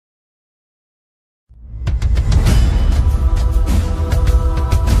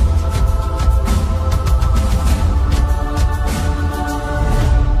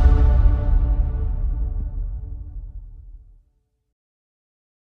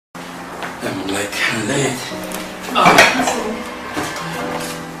I'm like late.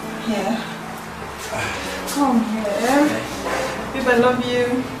 Yeah. Come here. Babe, I love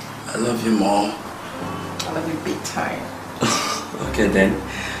you. I love you, Mom. I love you big time. Okay then,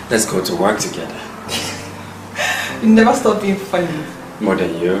 let's go to work together. You never stop being funny. More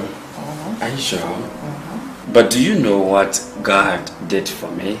than you. Are you sure? But do you know what God did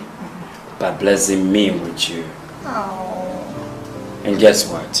for me? By blessing me with you. Oh. And guess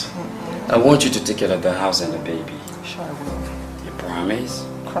what? I want you to take care of the house and the baby. Sure I will. You promise?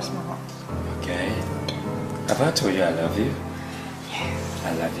 Cross my heart. Okay. Have I told you I love you? Yes.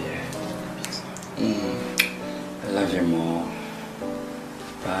 I love you. I love you more.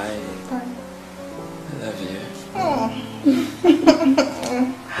 Bye. Bye. I love you. Oh.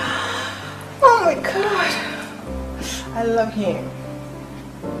 Oh my God. I love him.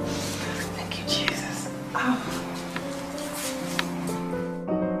 Thank you, Jesus. Oh.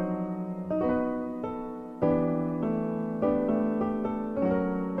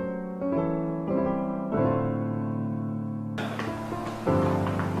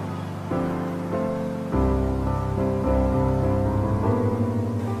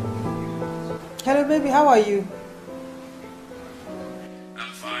 Hello, baby. How are you?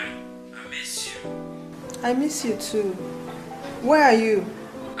 I'm fine. I miss you. I miss you too. Where are you?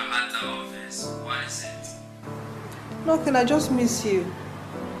 I'm at the office. What is it? Nothing. I just miss you.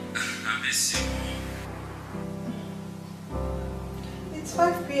 I miss you. It's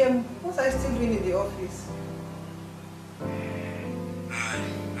 5 p.m. What are you still doing in the office?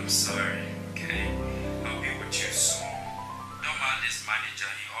 I'm sorry, okay? I'll be with you soon. Don't mind this manager,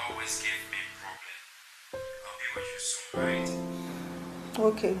 he always gives me problem. I'll be with you soon, right?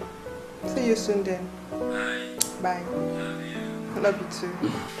 Okay. See you soon then. Bye. Bye. Love you. I love you too.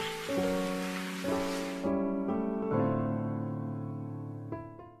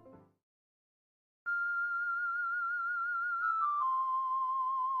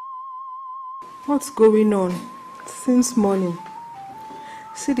 What's going on? Since morning.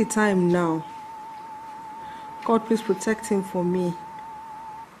 See the time now. God, please protect him for me.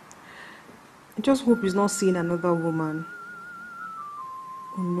 I just hope he's not seeing another woman.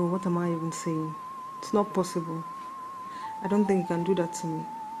 Oh no, what am I even saying? It's not possible. I don't think he can do that to me.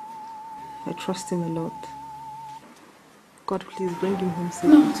 I trust him a lot. God, please bring him home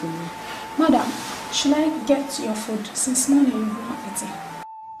safely to me. Madam, should I get your food? Since morning you've not eaten.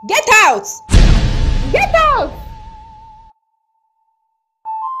 Get out! Get out!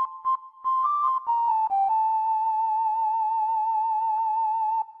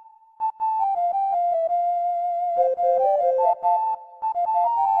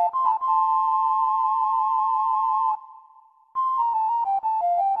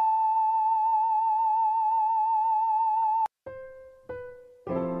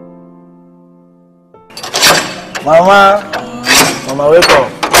 Mama, Mama, wake up.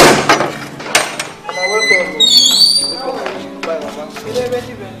 Mama, welcome. Bye, Mama. You're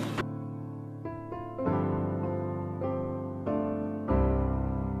ready, baby.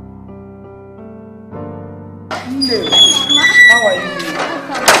 How are you?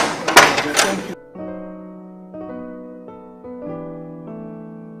 Thank you.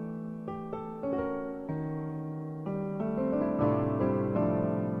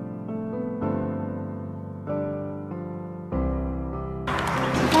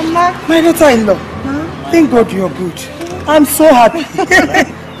 Mama. My daughter-in-law, thank God you're good. I'm so happy.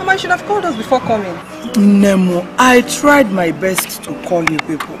 Mama, you should have called us before coming. Nemo, I tried my best to call you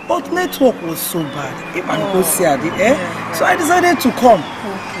people, but network was so bad. If I go see Adi, so I decided to come.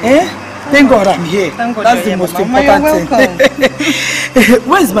 Okay. Thank God I'm here. Thank God that's the most important thing.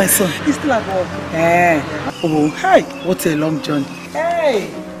 Where's my son? He's still at work. Oh, hi. What a long journey. Hey.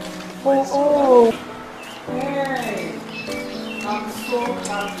 Oh. Hey. I'm so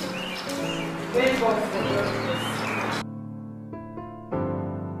happy. Thank God for your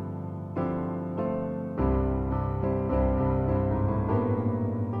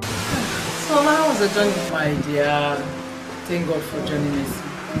So how was the journey? My dear, thank God for joining us.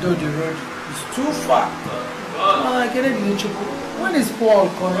 Though the road is too far. I get it in Chuku. When is Paul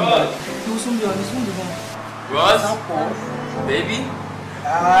coming back? He will soon be on his own. Ross? Paul? Baby?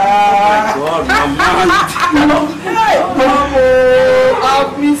 Ah! Oh my God, Mama! Hey, Mamo!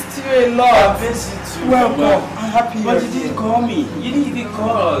 I've missed you a lot. I miss you too. Welcome. I'm happy. But you didn't call me. You didn't even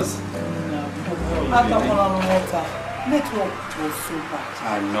call us. After one water, network was so bad.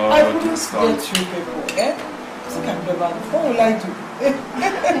 I know. I couldn't get you people. What will I do?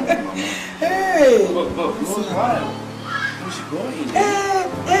 Hey! But why? We should go in.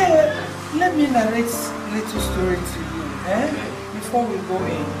 Let me narrate a little story to you. Before we go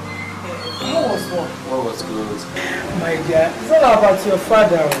in. How was what? What was good? My dear, it's all about your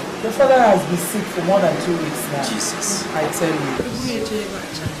father. Your father has been sick for more than 2 weeks now. Jesus. I tell you.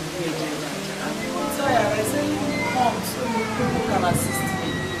 I'm tired. I said, come so people can assist me.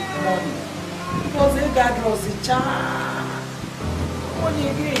 Money. Because they got lost the child. Money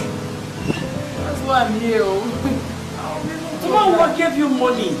again. That's why I'm here. Tomorrow, what gave you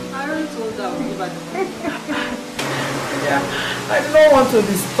money? I already told her I'll give her the money. Yeah. I don't want to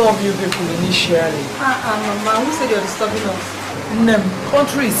disturb you people initially. Mama, who said you're disturbing us?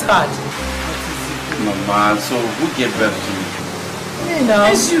 Country is hard. Mama, so who gave birth to you? Me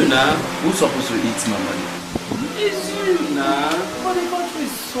now. It's you now. Who's supposed to eat my money? It's you now. But the country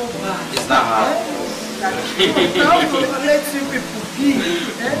is so bad. It's not hard. Now to let you people be.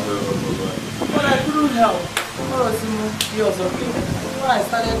 But I couldn't help. What was yours okay? So I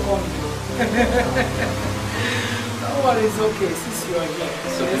started coming. No worry, it's okay. Since you are here,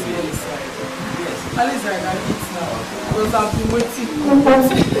 so let's go inside. Yes. At least I can eat now. Because I've been waiting.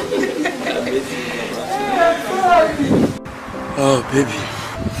 Oh, baby.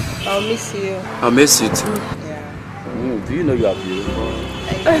 I'll miss you. I'll miss you too. Yeah. Do you know you are beautiful?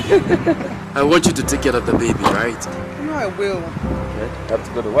 I want you to take care of the baby, right? No, I will. Okay. You have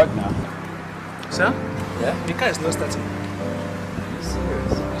to go to work now. Sir? Yeah? The car is not starting. Are you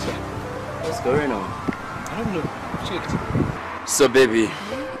serious? What's going on? I don't know. Check. So, baby,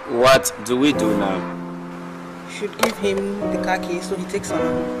 what do we do now? You should give him the car key so he takes her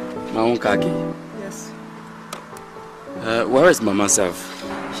home. My own car key? Yes. Where is Mama Self?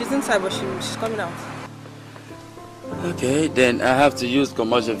 She's inside, but she's coming out. Okay, then I have to use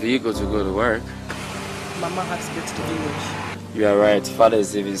commercial vehicle to go to work. Mama has to get to the village. You are right. Father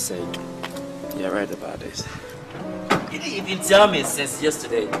is even sick. You are right about this. You didn't even tell me since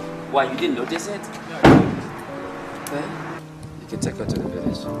yesterday. Why, you didn't notice it? Okay. You can take her to the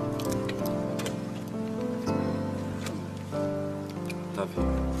village. Love you.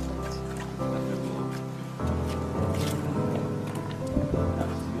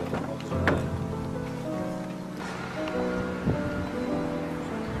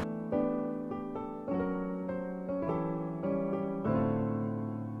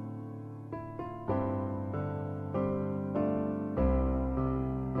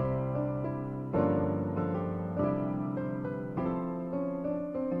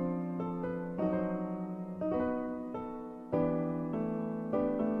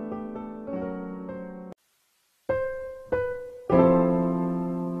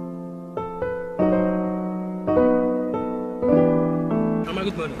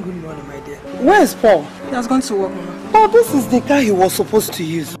 Good morning. Good morning, my dear. Where is Paul? He has gone to work, Mama. Oh, this is the car he was supposed to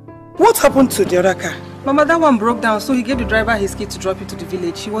use. What happened to the other car? Mama, that one broke down, so he gave the driver his key to drop it to the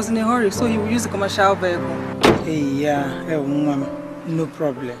village. He was in a hurry, so he will use the commercial vehicle. Hey, yeah. Hey, Mom, no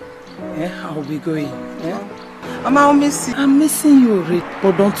problem. I'll be going. Mama, I'll miss you. I'm missing you, Rick.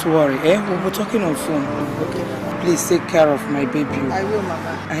 But don't worry. We'll be talking on phone. Okay, Mama. Please take care of my baby. I will,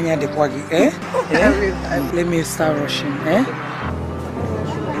 Mama. Anya the Kwagi, I will. Let me start rushing,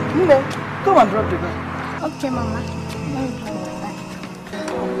 Come and drop the bag. Okay, Mama.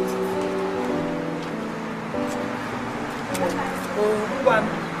 Oh, one.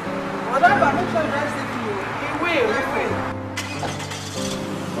 Whatever, make sure you drive safely. He will.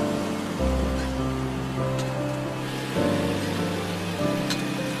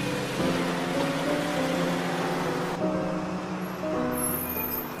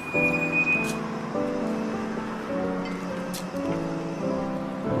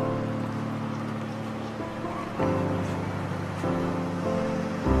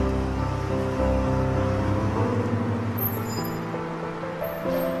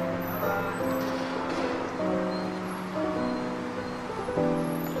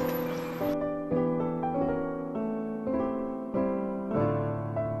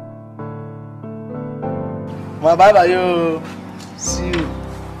 Well, bye bye, yo. See you.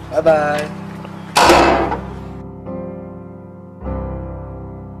 Bye bye.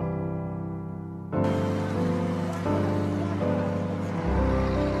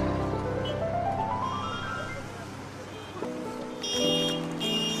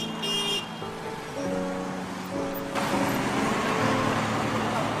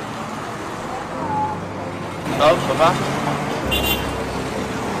 Hello, Papa.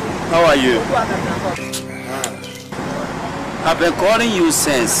 How are you? I've been calling you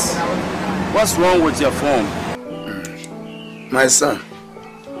since. What's wrong with your phone? My son,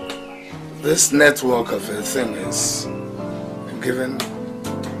 this network of a thing is giving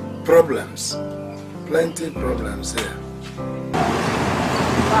problems. Plenty problems here.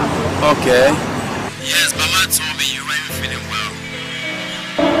 Okay. Yes, Mama told me you weren't feeling well.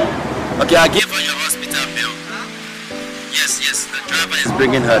 Okay, I gave her your hospital bill. Yes, the driver is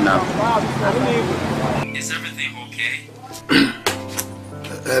bringing her now. Is everything okay?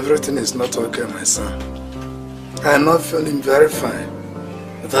 Everything is not okay, my son. I am not feeling very fine.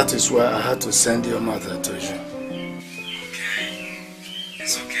 That is why I had to send your mother to you. Okay,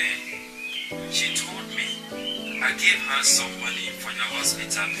 it's okay. She told me I gave her some money for your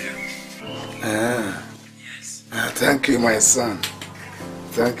hospital bill. Yes. Thank you, my son.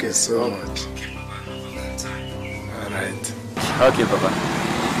 Thank you so much. Okay, Papa, have a good time. Alright. Okay, Papa.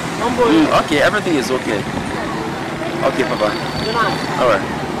 Okay, everything is okay. Okay, Papa. Alright.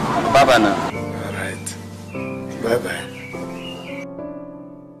 Bye-bye now. Alright. Bye-bye.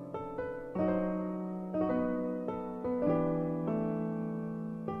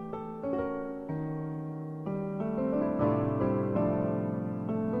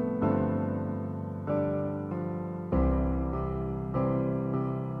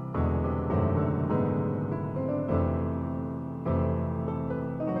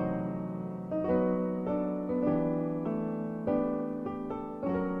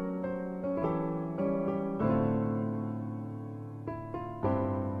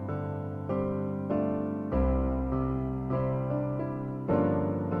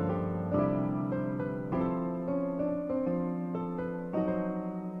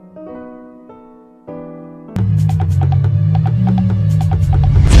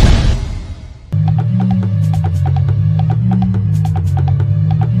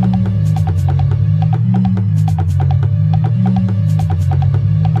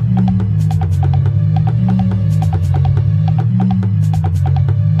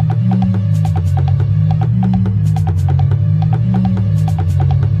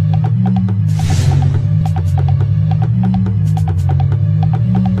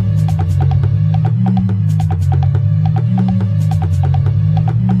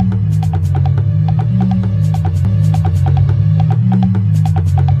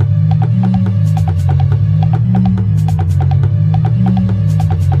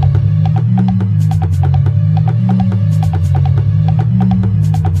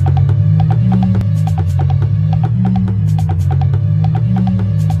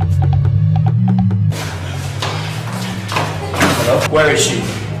 Where is she?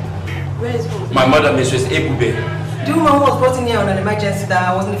 Where is who? My mother, Mrs. Ebube. The woman who was brought in here on an emergency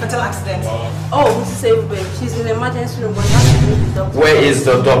that was in a fatal accident. Oh, Mrs. Ebube, she's in the emergency room, but you have to meet the doctor. Where is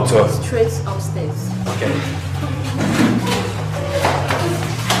the doctor? Straight upstairs. Okay.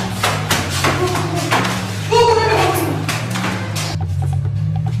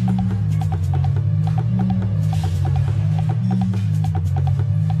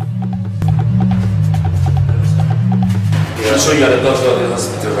 So you are the doctor of the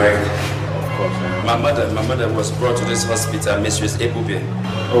hospital, right? Of course. My mother was brought to this hospital, Mrs. Ebube.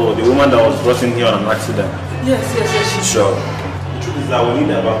 Oh, the woman that was brought in here on an accident? Yes, she's sure. The truth is that we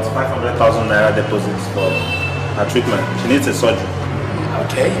need about 500,000 naira deposits for her treatment. She needs a surgery.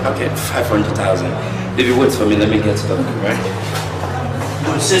 Okay, 500,000. Baby, wait for me, let me get to the doctor, right?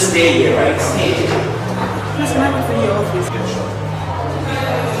 No, just stay here, right? Stay here. Please, can I wait for your office? Yeah, sure.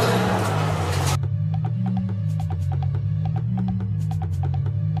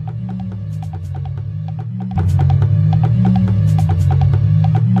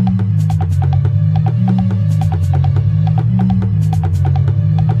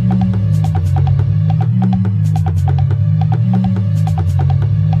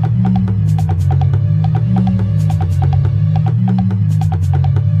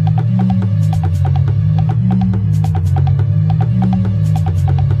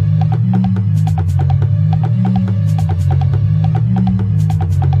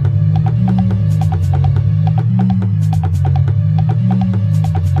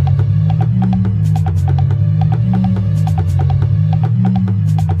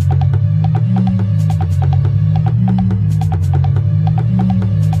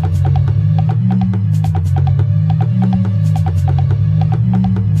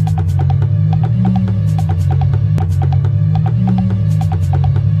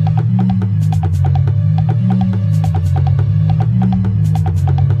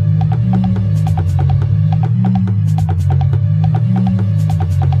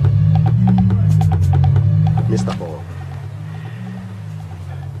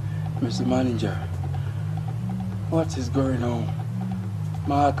 Manager, what is going on?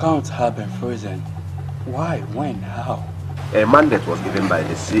 My accounts have been frozen. Why, when, how? A mandate was given by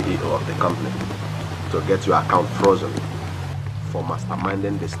the CEO of the company to get your account frozen for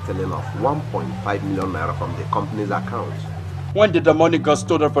masterminding the stealing of 1.5 million naira from the company's account. When did the money get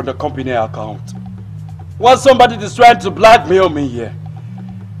stolen from the company account? Was somebody just trying to blackmail me here?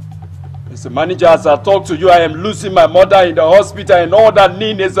 Mr. Manager, as I talk to you, I am losing my mother in the hospital and all that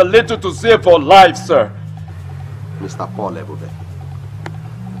need is a little to save her life, sir. Mr. Paul Ebube,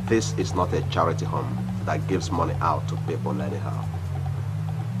 this is not a charity home that gives money out to people anyhow.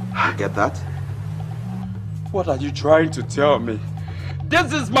 You get that? What are you trying to tell me?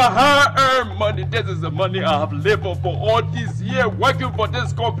 This is my hard-earned money. This is the money I have labored for all these years working for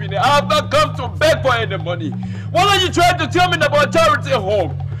this company. I have not come to beg for any money. What are you trying to tell me about charity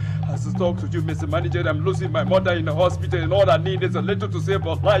home? As I talk to you, Mr. Manager, I'm losing my mother in the hospital and all I need is a little to save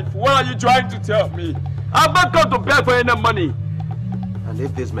her life. What are you trying to tell me? I have not come to beg for any money. And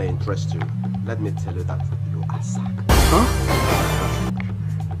if this may interest you, let me tell you that you are sacked. Huh?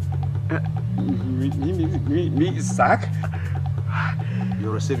 Me sack?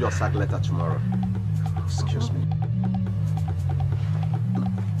 You'll receive your sack letter tomorrow. Excuse me.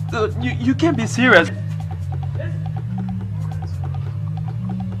 You can't be serious.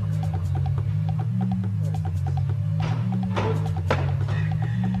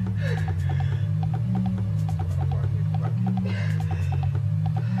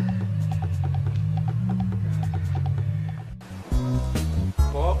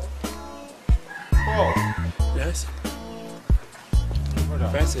 Yes?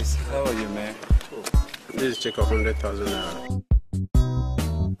 Francis, how are you, man? This is check of 100,000 naira.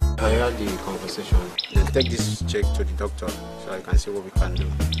 I heard the conversation. Then take this check to the doctor so I can see what we can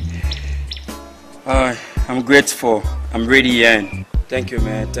do. I'm grateful. I'm ready, Ian. Thank you,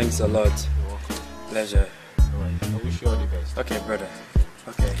 man. Thanks a lot. You're welcome. Pleasure. Alright, I wish you all the best. Okay, brother.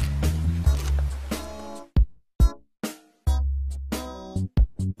 Okay.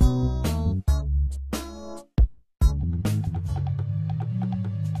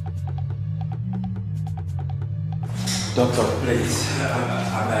 Doctor, please.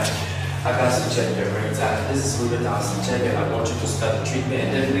 I got to check your brain time. This is 100,000 check and I want you to start the treatment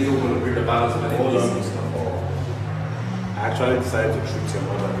and then nigga will bring the bottles of money. Hold on, Mr. Paul. I actually decided to treat your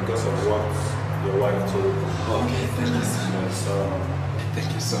mother because of what your wife told me. Okay, thank you so much. Thank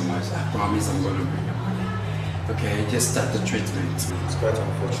you so much. I promise I'm going to bring the money. Okay, just start the treatment. It's quite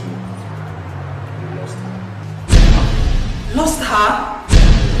unfortunate. You lost her. Lost her? I'm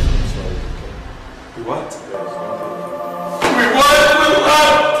sorry. You what? Wait, what?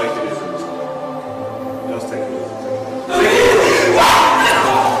 Take it easy, Mr. Paul. Just take it easy.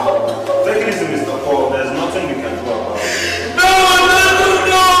 Take it easy, Mr. Paul. There's nothing we can do about it. No!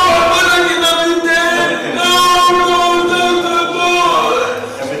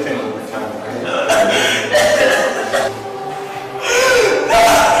 Everything will be fine, okay?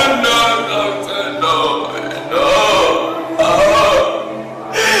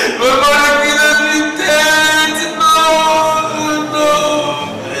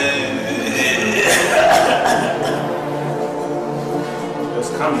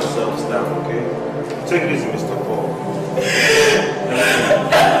 Just calm yourselves down, okay? Take it easy, Mr. Paul.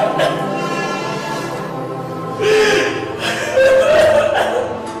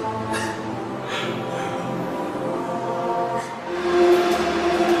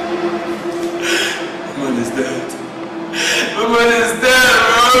 My man is dead. My man is dead,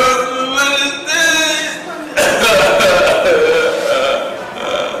 bro. My man is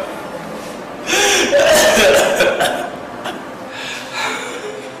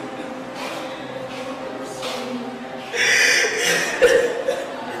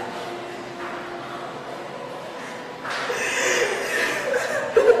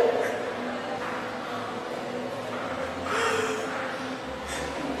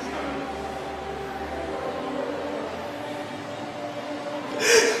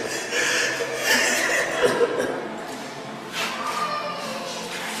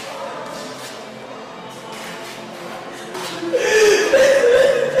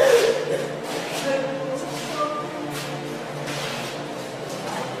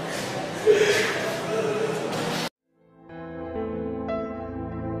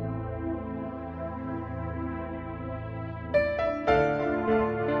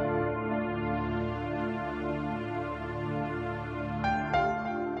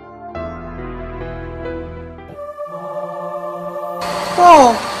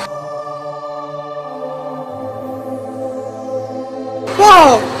Paul!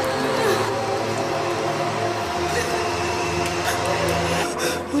 Paul!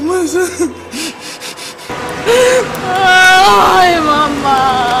 Hi, Mama.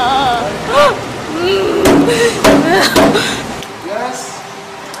 Yes?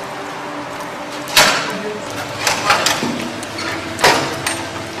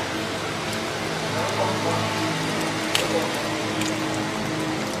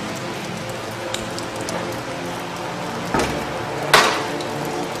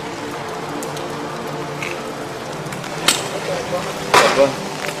 Baba.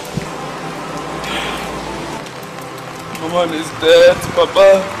 Mama is dead, Papa.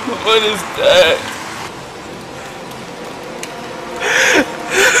 Mama is dead.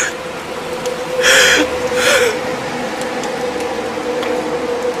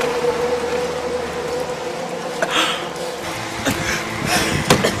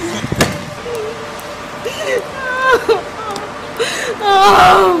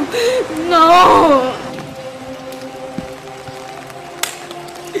 Oh, no.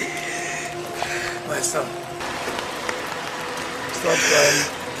 My son, stop crying.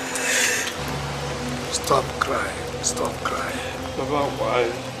 Stop crying. Stop crying. Baba, why?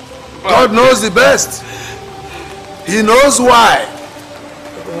 God knows the best. He knows why.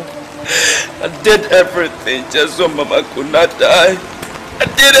 I did everything just so Mama could not die. I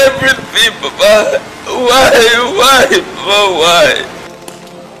did everything, Papa. Why, Papa, why?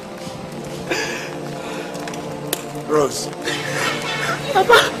 Rose.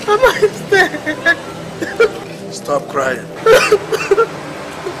 Mama is dead. Stop crying.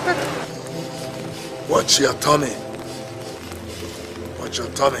 Watch your tummy. Watch your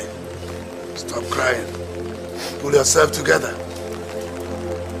tummy. Stop crying. Pull yourself together.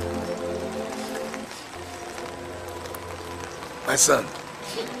 My son,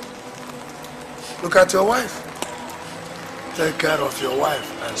 look at your wife. Take care of your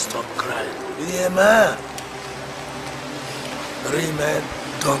wife and stop crying. Be a man. Real men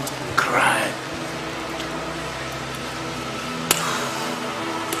don't cry.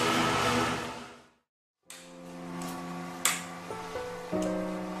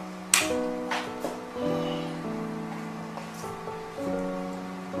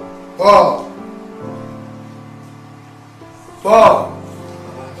 Paul! Paul!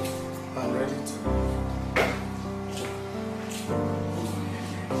 I'm ready to.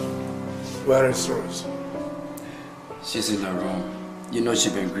 Where is Rose? She's in her room. You know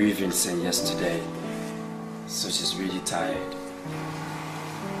she's been grieving since yesterday. So she's really tired.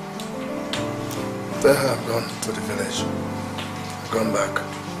 They have gone to the village. Gone back.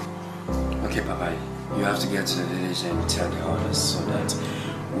 Okay, Papa. You have to get to the village and tell the others so that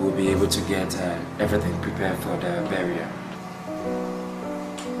we'll be able to get everything prepared for the burial.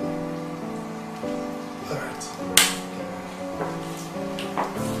 Alright.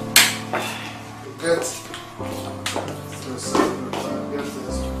 Get this.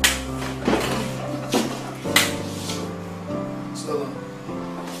 So long.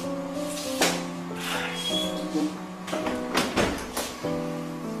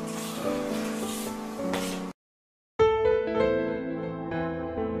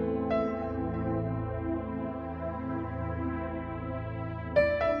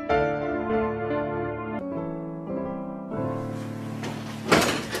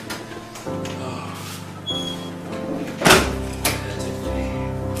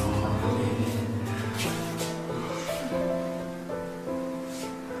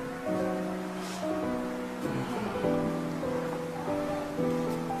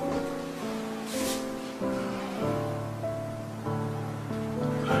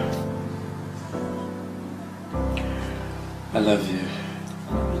 I love you.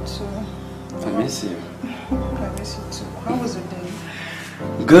 I love you too. I miss you. I miss you too. How was your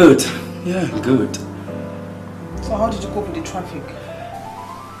day? Good. Yeah, good. So how did you cope with the traffic?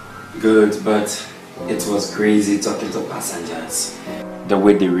 Good, but it was crazy talking to passengers. The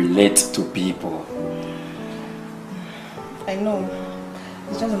way they relate to people. I know.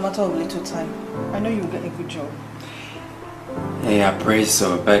 It's just a matter of little time. I know you'll get a good job. Hey, I pray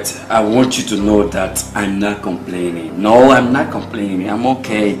so, but I want you to know that I'm not complaining. No, I'm not complaining. I'm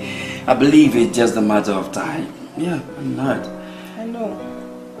okay. I believe it's just a matter of time. Yeah, I'm not. I know.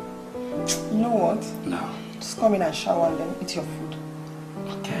 You know what? No. Just come in and shower and then eat your food.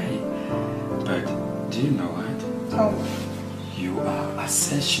 Okay. But do you know what? Tell me. You are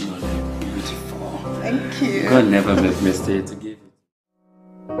exceptionally beautiful. Thank you. God never made mistake to give it.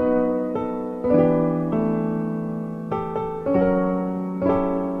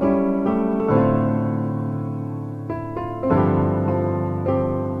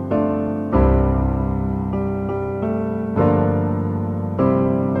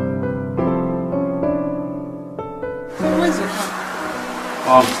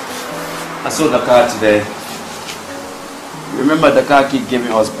 I sold the car today. Remember the car keep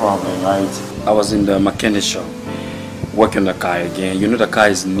giving us problem, right? I was in the mechanic shop working the car again. You know the car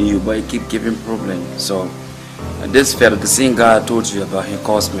is new, but it keep giving problem. So this fella, the same guy I told you about, he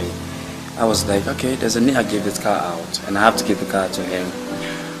calls me. I was like, okay, there's a need I give this car out and I have to give the car to him.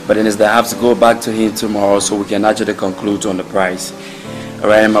 But then I have to go back to him tomorrow so we can actually conclude on the price.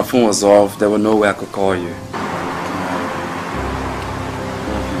 Alright, my phone was off. There was no way I could call you.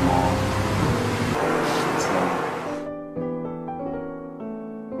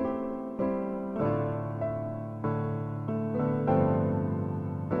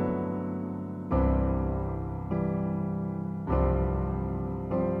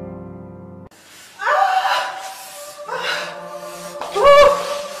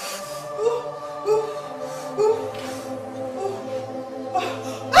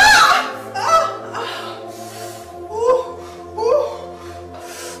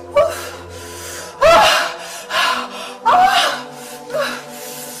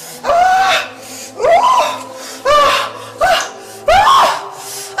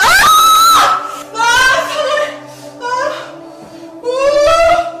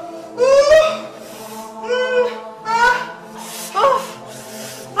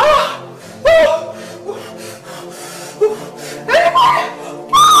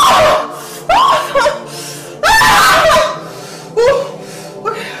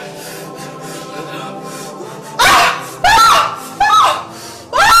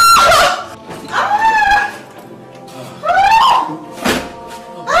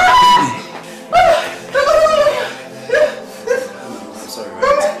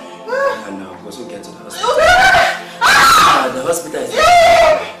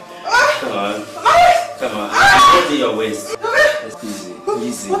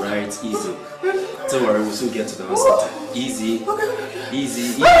 easy, right? Easy. Don't worry, we'll soon get to the hospital. Easy. Easy,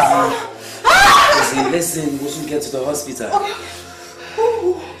 easy. Easy, listen, we'll soon get to the hospital.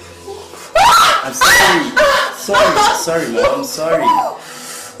 I'm sorry. Sorry, Mom, I'm sorry.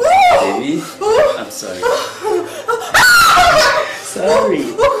 Baby, I'm sorry. Sorry.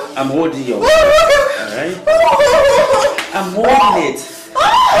 I'm holding your waist, alright? I'm holding it.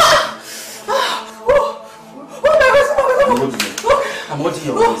 I'm holding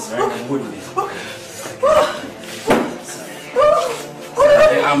your waist, right? I'm holding it.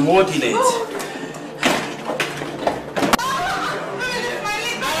 Okay, I'm holding it.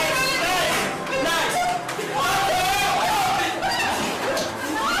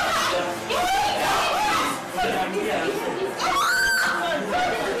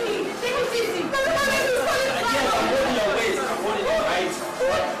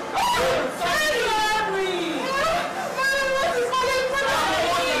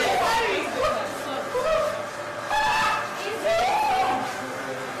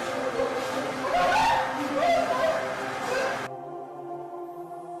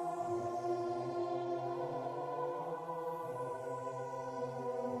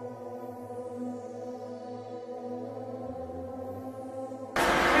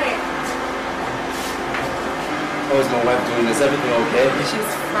 How is my wife doing? Is everything okay?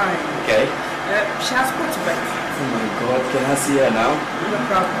 She's fine. Okay. She has put to bed. Oh my God, can I see her now? No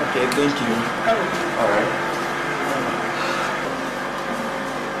problem. Okay, thank you. Alright.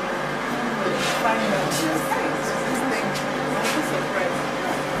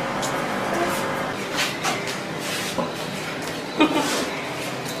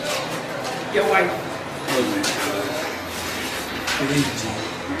 Your wife. Oh my God. Thank you.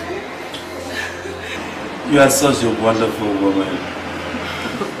 You are such a wonderful woman.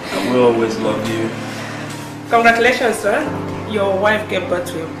 I will always love you. Congratulations, sir. Your wife gave birth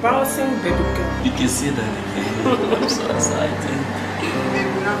to a bouncing baby girl. You can see that again. I'm so excited. Baby,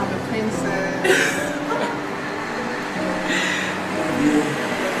 we now have a princess.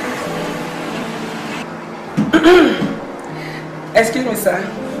 Excuse me, sir.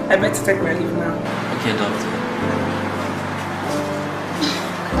 I better take my leave now. Okay, doctor.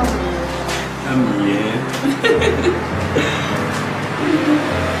 I'm here.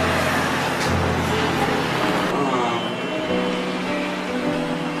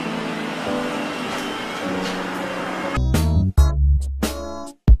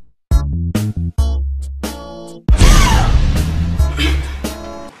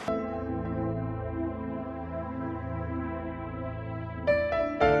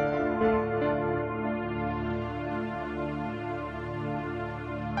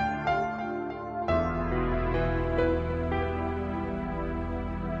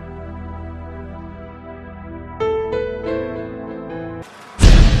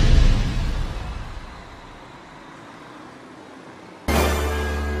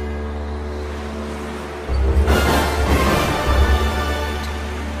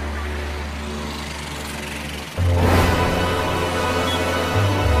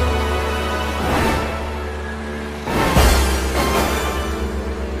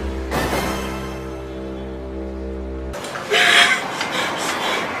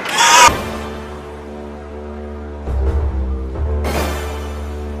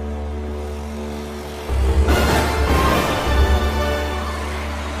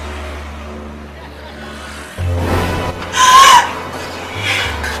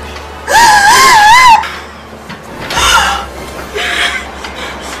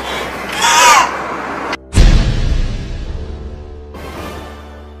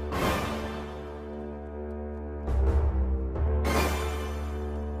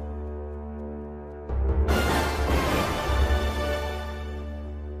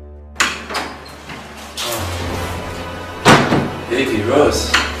 Baby,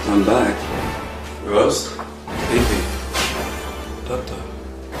 Rose, I'm back. Rose? Baby. Doctor,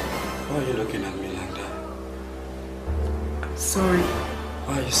 why are you looking at me like that? I'm sorry.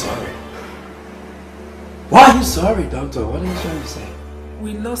 Why are you sorry? Why are you sorry, doctor? What are you trying to say?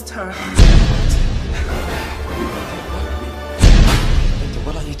 We lost her.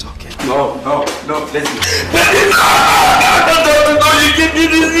 What are you talking? No, listen. No, you can't do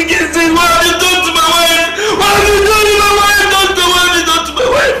this. You can't say, what have you done to my wife? What have you done to my wife? Doctor, what have you done to my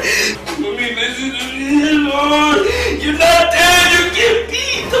wife? Mommy, listen to me. You're not there. You can't be.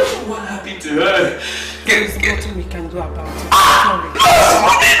 Doctor, what happened to her? There's nothing we can do about it.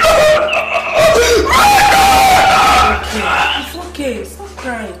 It's okay. Stop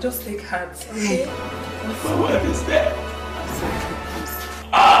crying. Just take heart. Okay? My wife is dead.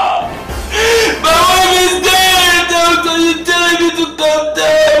 My wife is dead, doctor! You're telling me to calm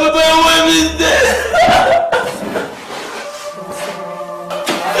down!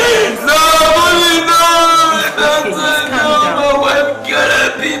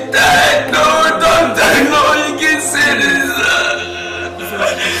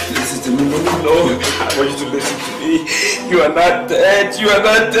 Listen to me, mommy. No, I want you to listen to me. You are not dead. You are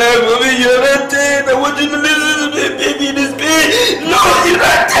not dead, mommy. You are not dead. I want you to listen to me, baby. This baby. No, you're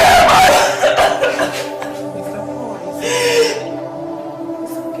not dead, man.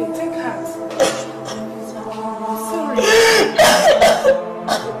 It's okay. Take heart. Sorry.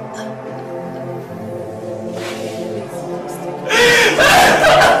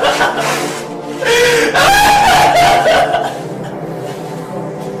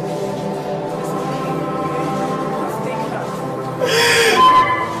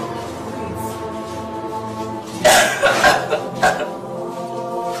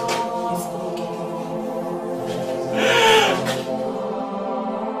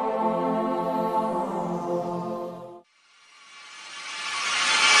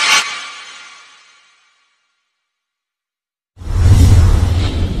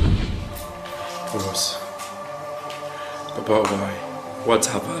 Papa, why? What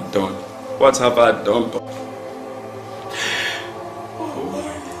have I done? What have I done?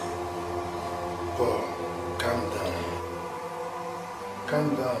 Paul, calm down.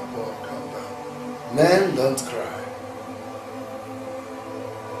 Calm down, Paul, calm down. Men don't cry.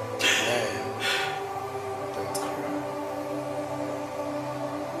 Men don't cry.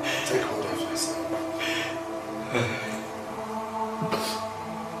 Take hold of yourself.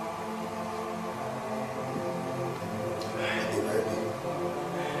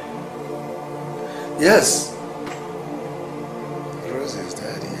 Yes. Rosie is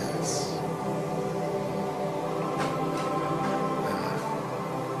dead, yes.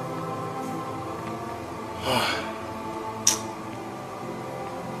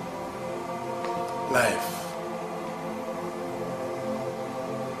 Life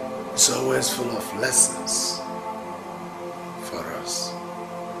is always full of lessons for us.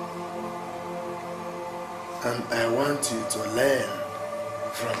 And I want you to learn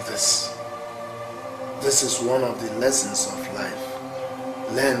from this. This is one of the lessons of life.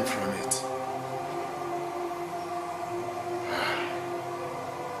 Learn from it.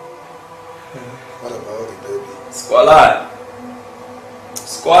 What about the baby? Squalad!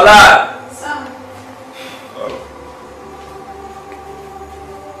 Squalad! Sam. Oh.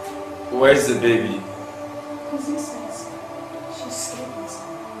 Where's the baby? She's inside. She's sleeping.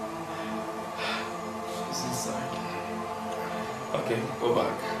 She's inside. Okay, go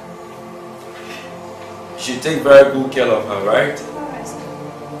back. You should take very good care of her, right?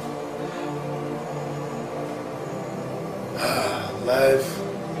 Life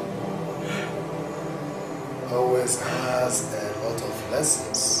always has a lot of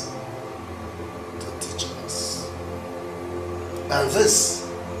lessons to teach us. And this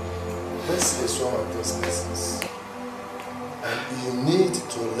is one of those lessons. And you need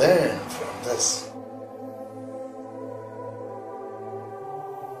to learn from this.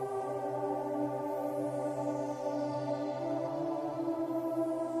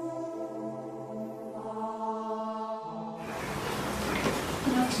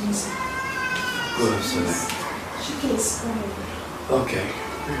 Go upstairs. She is. Okay,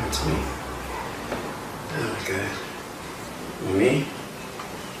 bring her to me. Okay. Mommy,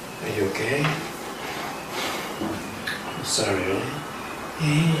 are you okay? I'm sorry, huh?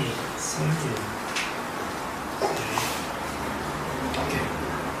 Hey, sorry. Okay.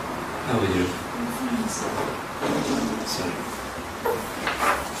 How are you? I'm fine, sir. Sorry.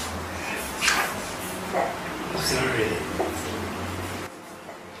 I'm sorry.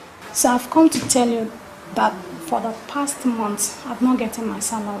 So I've come to tell you that for the past months, I've not gotten my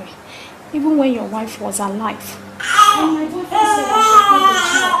salary. Even when your wife was alive. And my boyfriend said I should pay the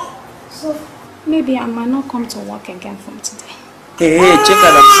job. So maybe I might not come to work again from today. Hey, check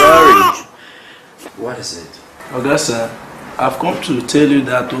out, I'm sorry. What is it? Okay, sir. I've come to tell you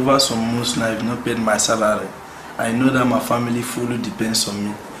that over some months now I've not paid my salary. I know that my family fully depends on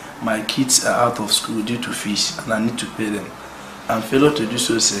me. My kids are out of school due to fees and I need to pay them. And failure to do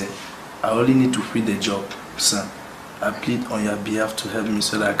so, sir, I only need to quit the job, sir. I plead on your behalf to help me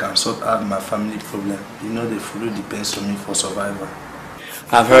so that I can sort out my family problem. You know they fully depends on me for survival.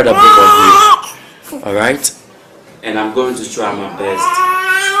 I've heard a bit of you, alright? And I'm going to try my best.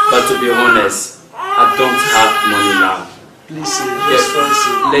 But to be honest, I don't have money now. Please, sir,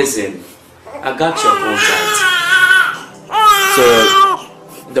 listen, I got your contact. So,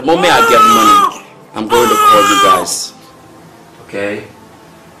 the moment I get money, I'm going to call you guys. Okay?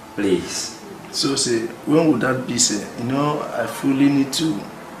 Please. So, sir, when would that be, sir? You know, I fully need to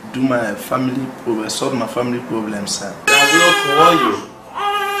do my family problem, solve my family problems, sir. I will call you.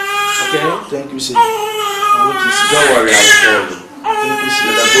 Okay? Thank you, sir. Don't worry, I will call you. Thank you, sir.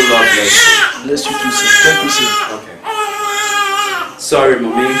 May the good Lord bless you. Bless you too, sir. Thank you, sir. Okay. sorry,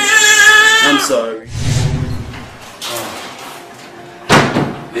 mommy. I'm sorry. Oh.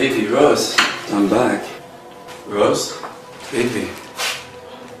 Baby, Rose, I'm back. Rose, baby.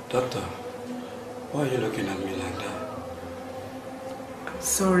 Doctor, why are you looking at me like that?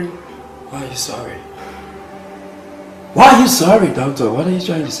 Sorry. Why are you sorry? Why are you sorry, doctor? What are you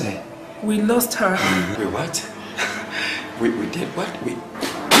trying to say? We lost her. Wait, what? We did what?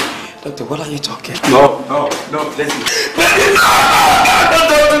 Doctor, what are you talking? No, listen.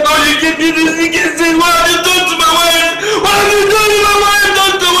 Doctor, no, you can't do this. You can't say, what have you done to my wife? What have you done to my wife,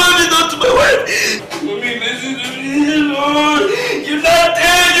 doctor? What have you done to my wife? Mommy, listen to me, Lord. You're not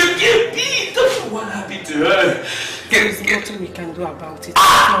dead. You can't be. Doctor, what happened to her? There's nothing we can do about it.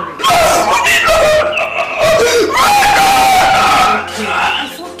 Sorry.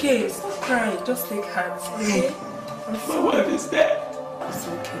 It's okay. Stop crying. Just take heart. Okay? My wife is dead. It's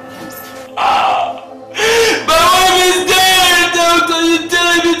okay, please. My wife is dead, doctor. You're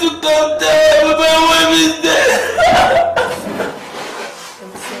telling me to come down, but my wife is dead.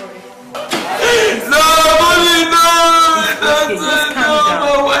 I'm sorry. No, mommy, no. Doctor, no.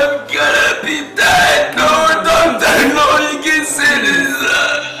 My wife cannot be dead. No, doctor, no. You can't say this.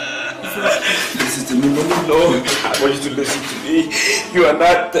 Listen to me, mommy. No, I want you to listen to me. You are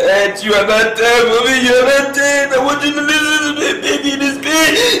not dead. You are not dead, mommy. You are not dead. I want you to listen to me, baby. This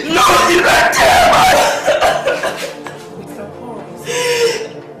baby. No, you're not dead.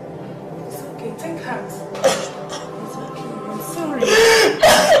 It's okay. Take heart. It's okay. I'm sorry.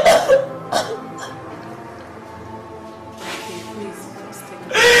 Okay, please. Just take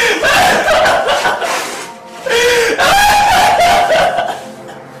heart.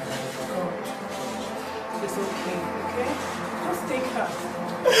 It's okay, okay? Just take heart.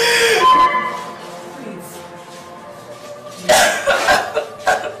 Please.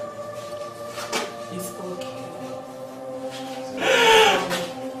 It's okay.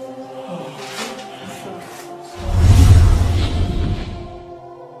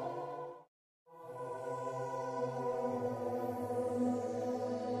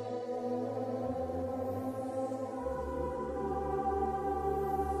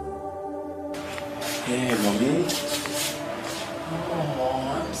 Hey, mommy.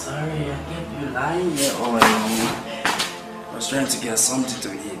 Oh, I'm sorry. I kept you lying here. Oh, I was trying to get something to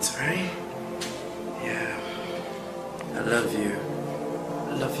eat, right? Yeah. I love you.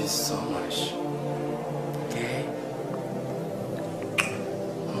 I love you so much. Okay?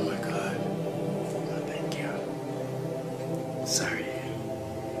 Oh my God. Oh, thank you. Sorry.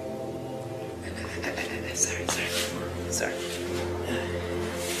 Sorry. Sorry.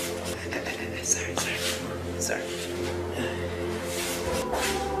 Sorry.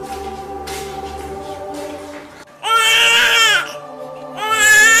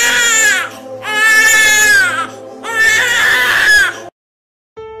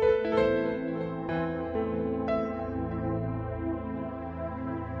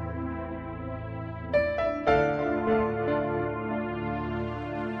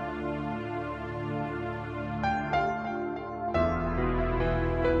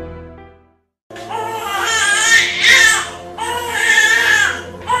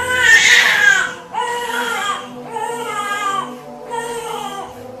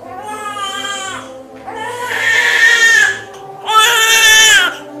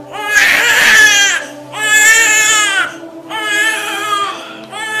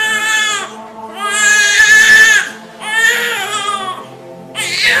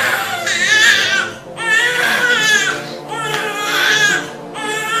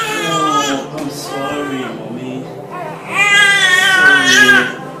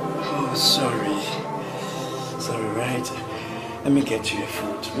 Let me get you your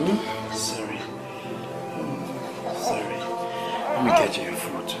food. Sorry. Sorry. Let me get you your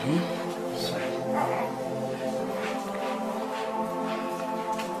food. Sorry.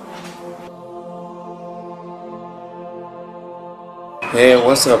 Hey,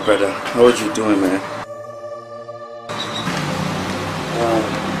 what's up, brother? How are you doing, man?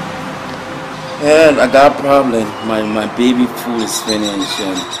 Yeah, I got a problem. My baby food is finished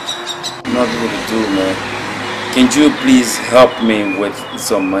and I'm not able to do, man. Can you please help me with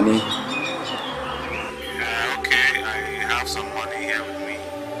some money? Yeah, okay. I have some money here with me.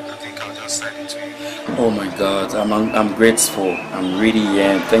 I think I'll just send it to you. Oh my God, I'm grateful. I'm really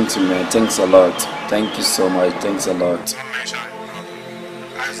thanks you, man. Thanks a lot. Thank you so much. Thanks a lot.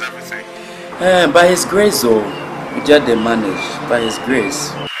 How's everything? By His grace, though, we just manage. By His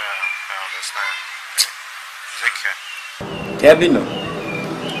grace. Yeah, I understand. Take care. Kevin.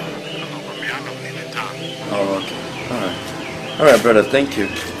 Oh, okay. Alright, brother, thank you.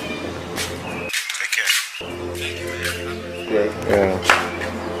 Take care. Okay. Yeah.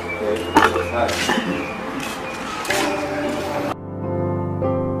 Okay. Hi.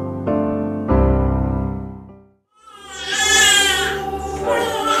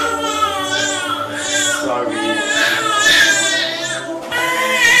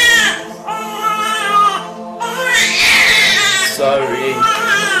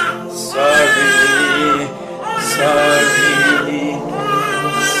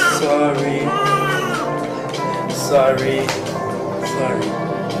 Sorry.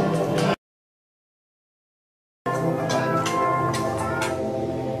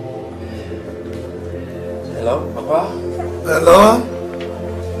 Hello, Papa? Hello?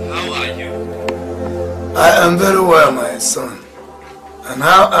 How are you? I am very well, my son. And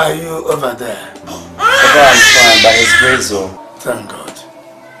how are you over there? Papa, I'm fine, by His grace, oh. Thank God.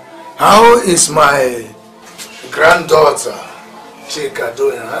 How is my granddaughter, Chika,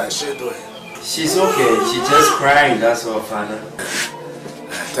 doing? How is she doing? She's okay. She's just crying, that's all, Father.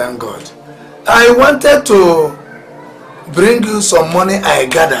 Thank God. I wanted to bring you some money I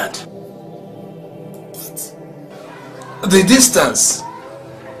gathered. The distance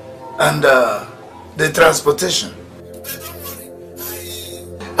and the transportation.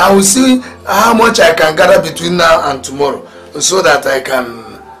 I will see how much I can gather between now and tomorrow so that I can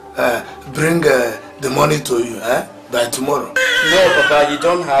bring the money to you by tomorrow. No, Papa, you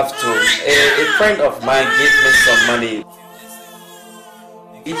don't have to. A friend of mine gave me some money.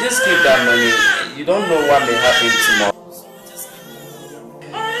 You just keep that money. You don't know what may happen tomorrow.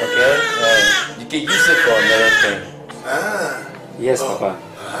 Okay? You can use it for another thing. Yes, Papa.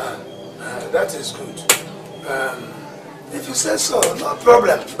 That is good. If you say so, no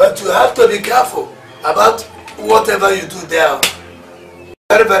problem. But you have to be careful about whatever you do there.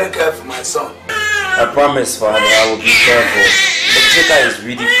 Very, very careful, my son. I promise, Father, I will be careful. But Chika is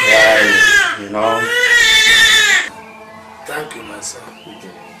really crying, you know. Thank you, my son.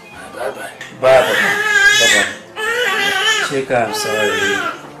 Bye-bye. Bye, Papa. Bye-bye. Chika, I'm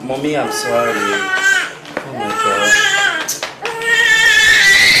sorry. Mommy, I'm sorry. Oh my God.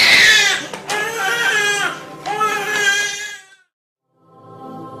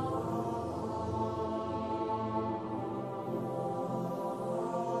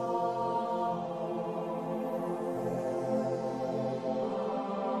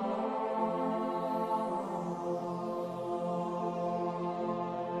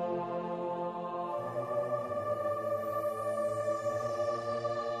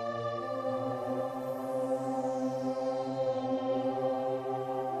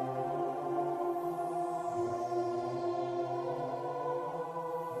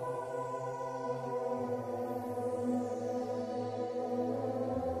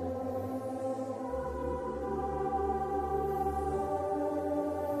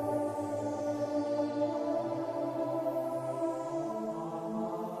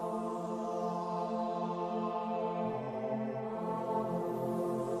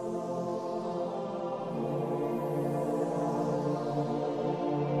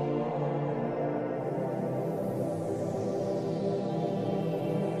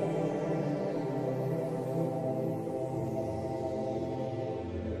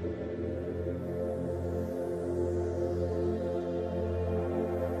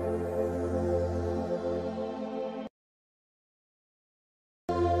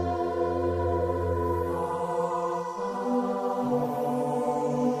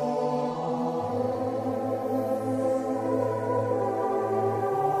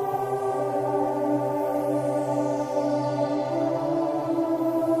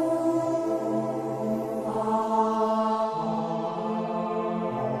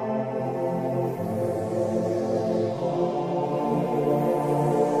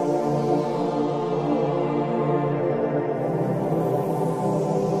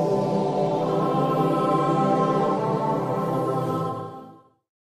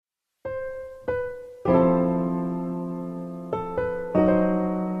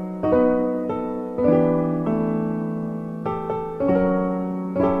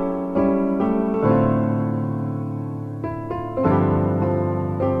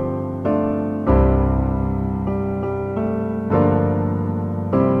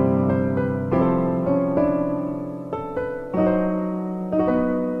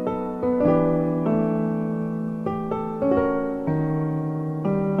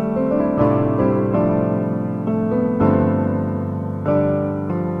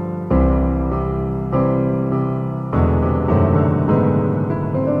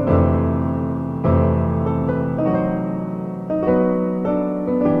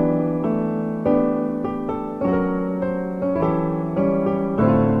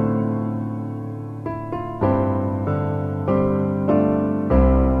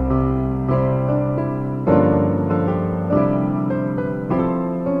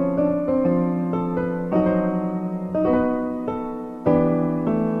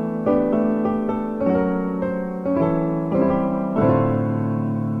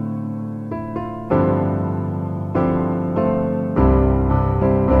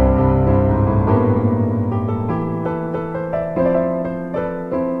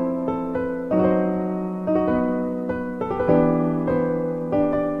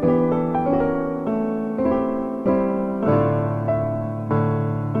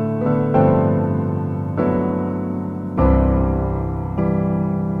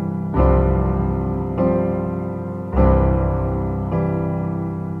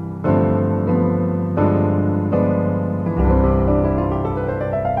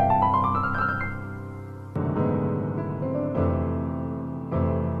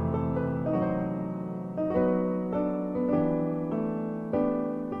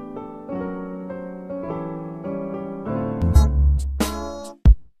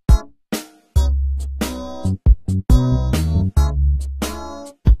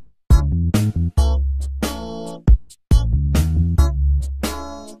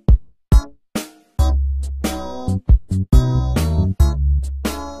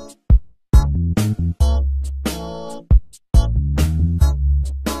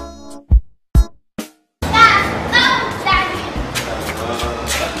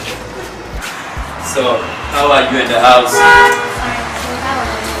 So, how are you in the house?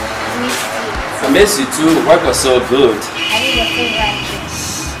 I miss you too. Work was so good. I need your favorite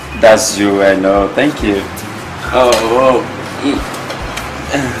dish. That's you, I know. Thank you. Oh.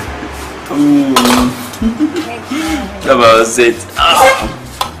 That was it.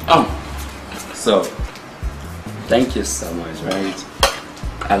 So, thank you so much, right?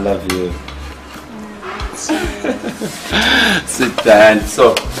 I love you. Sit down.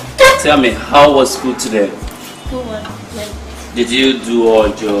 So, tell me, how was school today? School was good. Did you do all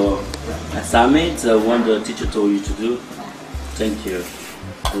your assignments, what the teacher told you to do? Thank you.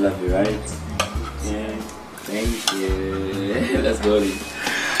 I love you, right? Yeah. Thank you. Let's go in.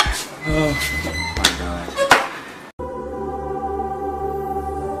 Oh my God.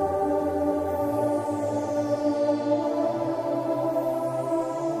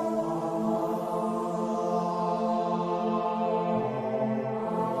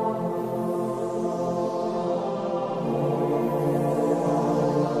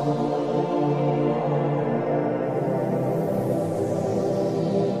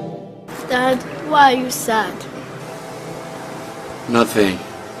 Dad, why are you sad? Nothing.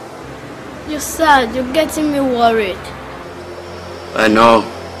 You're sad. You're getting me worried. I know.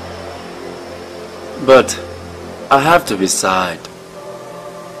 But I have to be sad.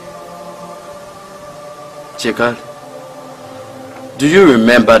 Chika, do you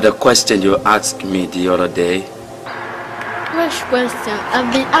remember the question you asked me the other day? Which question?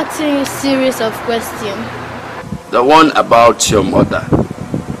 I've been asking you a series of questions. The one about your mother.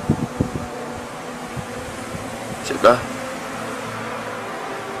 Chika,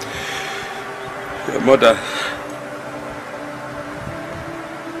 your mother.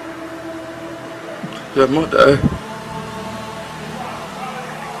 Your mother.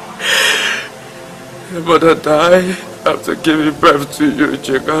 Your mother died after giving birth to you,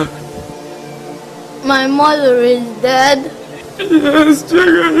 Chika. My mother is dead. Yes,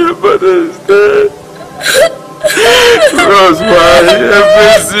 Chika, your mother is dead. Rose, why? I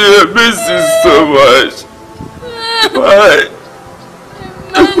miss you so much. Why?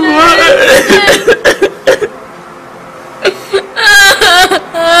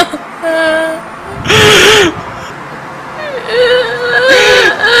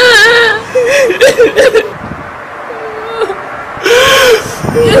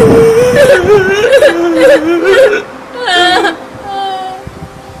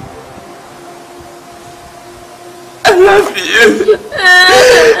 I love you.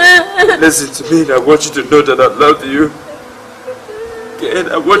 Listen to me, I want you to know that I love you. And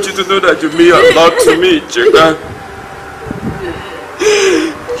I want you to know that you mean a lot to me, Chika.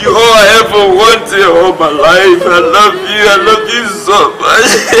 You all I ever wanted all my life. I love you so much.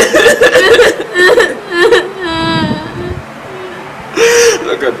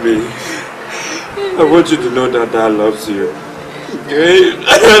 Look at me. I want you to know that Dad loves you. Okay?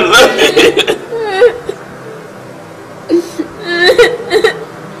 I love you.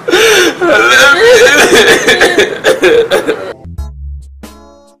 I love you.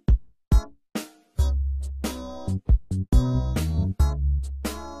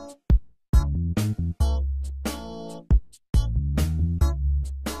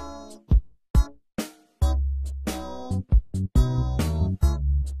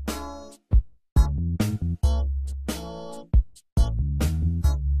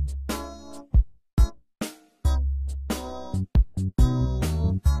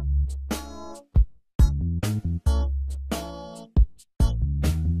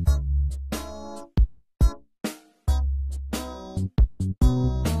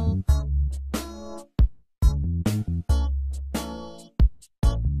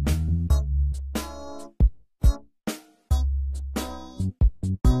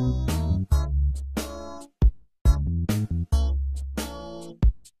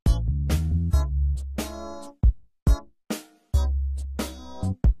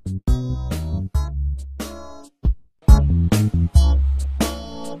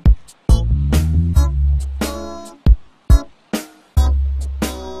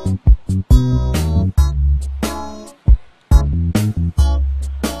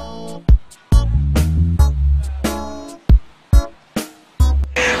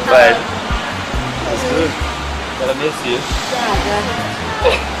 But that's good. But I miss you.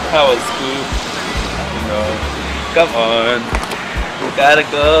 How was school? You know, come on. We gotta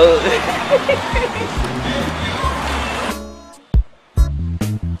go.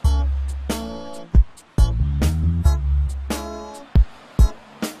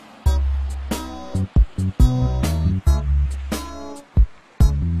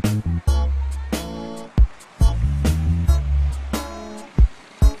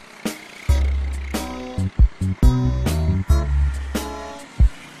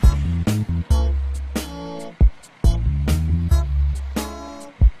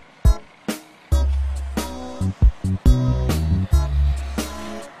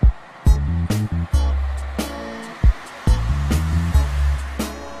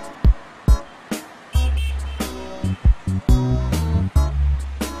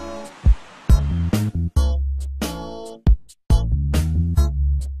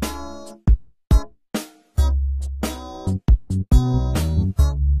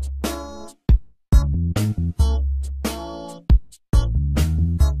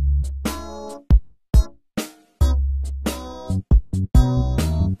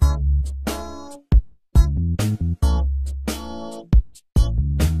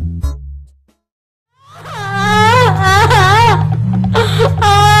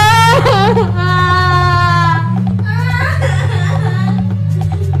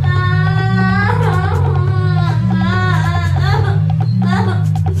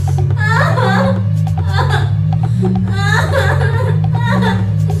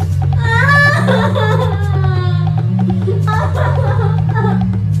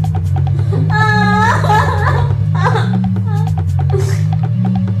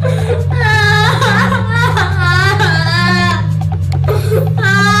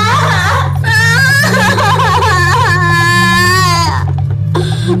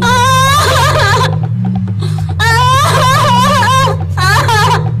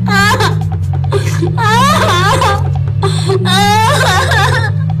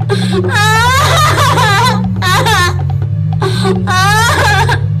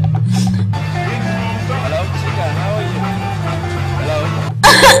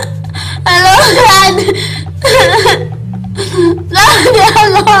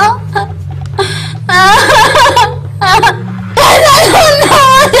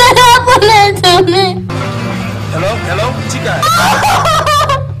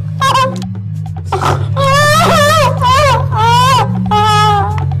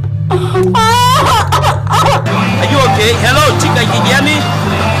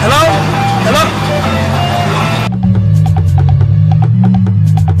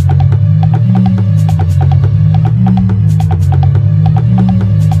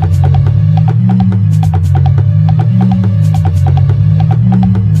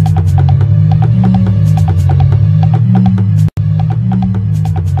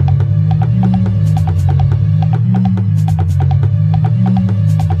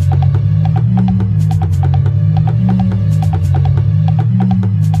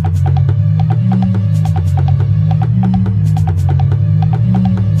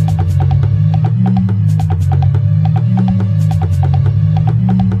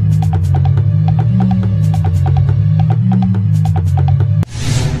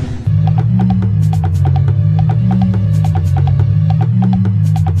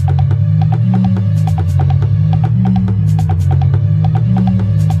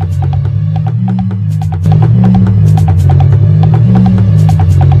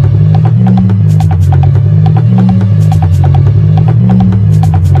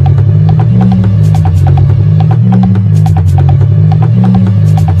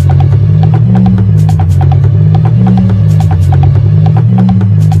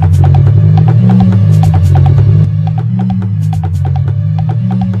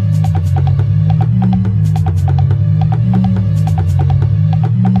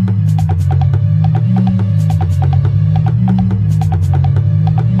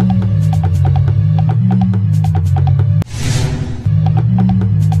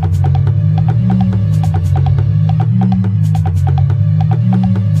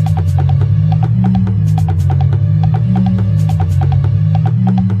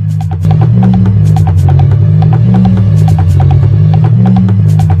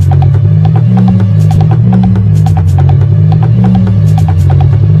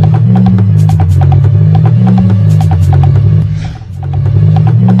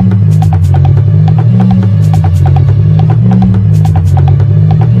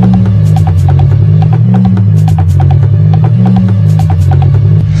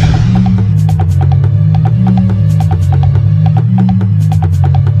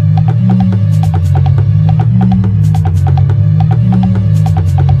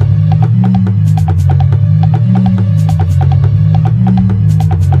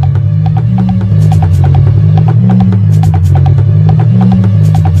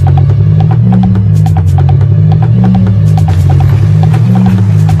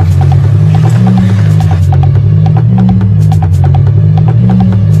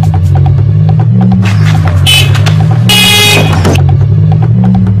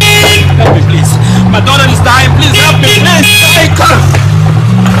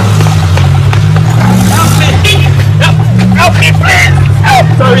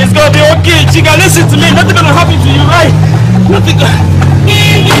 Chica, listen to me. Nothing gonna happen to you, right? Nothing.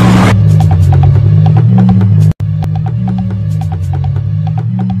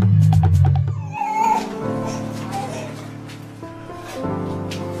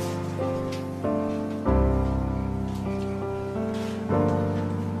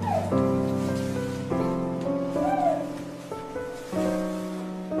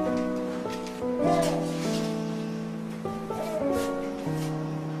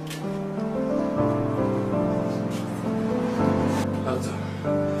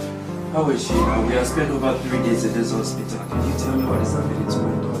 How is she now? We have spent over 3 days in this hospital. Can you tell me what is happening to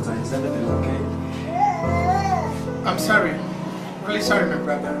my daughter? Is everything okay? I'm sorry. Really sorry, my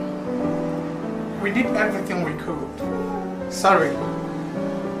brother. We did everything we could. Sorry.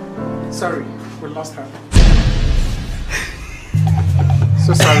 Sorry, we lost her.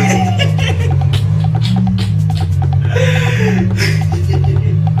 So sorry.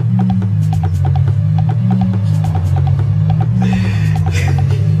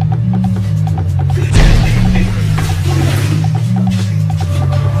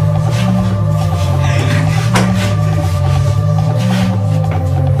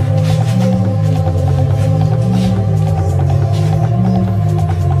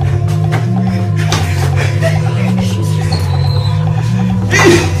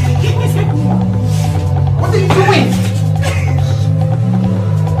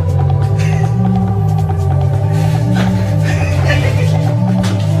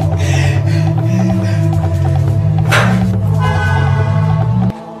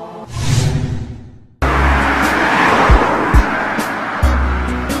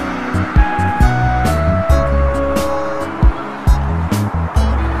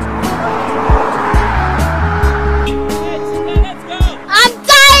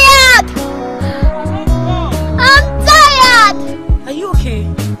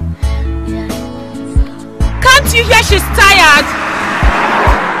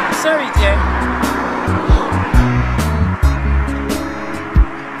 sorry, dear.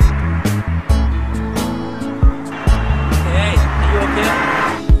 Hey, are you okay?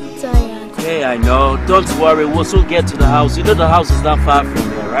 Tired. Hey, I know. Don't worry, we'll soon get to the house. You know the house is not far from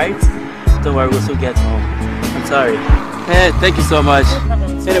here, right? Don't worry, we'll soon get home. I'm sorry. Hey, thank you so much.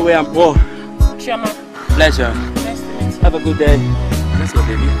 Anyway, I'm poor. Chioma. Pleasure. Nice to meet you. Have a good day. Let's go,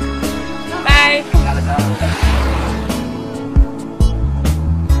 baby. Bye.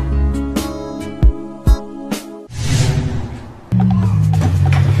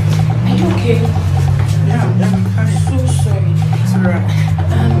 Are you okay? Yeah, I'm fine. So sorry. It's alright.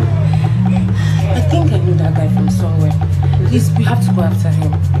 I think I know that guy from somewhere. Please, we have to go after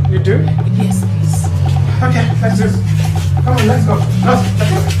him. You do? Yes, please. Okay, let's do it. Come on, let's go. Let's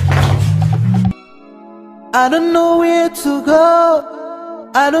go. I don't know where to go.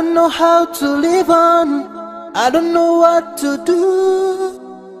 I don't know how to live on. I don't know what to do.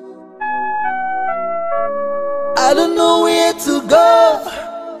 I don't know where to go.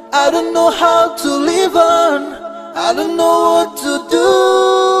 I don't know how to live on. I don't know what to do.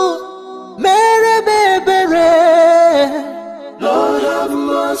 Mere bebere, Lord have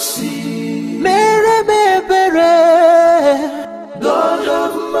mercy. Mere bebere, Lord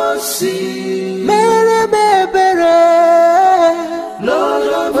have mercy. Mere bebere, Lord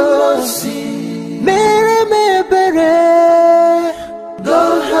have mercy. Mere bebere,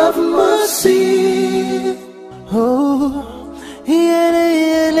 Lord have mercy. Oh, yele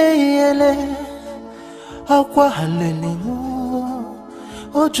yele yele, akwa halele mo,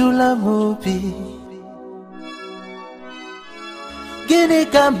 ojula mobi. Gini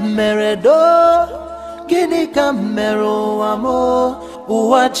ka mere do, gini ka mere amo,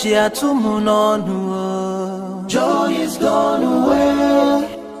 uwachi atumu n'onu. Joy is gone away.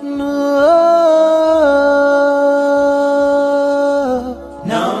 No.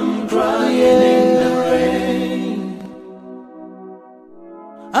 Now I'm crying in the rain.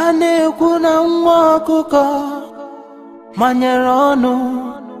 Ane-ekwu na nwa ọkụkọ manyere ọnụ,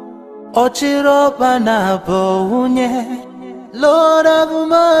 ọchịrị ọkpa na-abọ nwunye. Lord have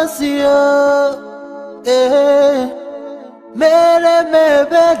mercy, oh, eh. Mere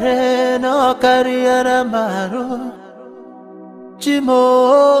mebere no karịara marụ. Chimo,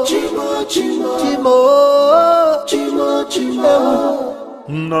 chimo, chimo, chimo, chimo, chimo.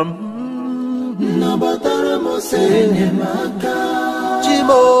 Nabatara mose enyemaka.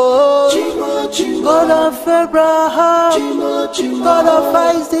 Chimo, chimo, chimo. God of Abraham, chimo, chimo. God of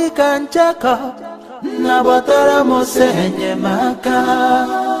Isaac and Jacob. Nabatara mose enyemaka.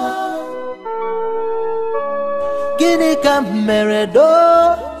 Gini ka mere do,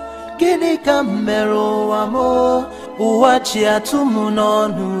 gini ka mere amo, uwachi atumu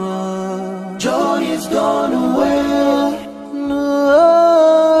n'onu. Joy is gone away. No.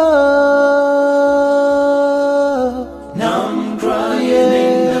 Now I'm crying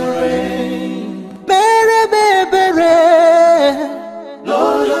in the rain. Mere bebere,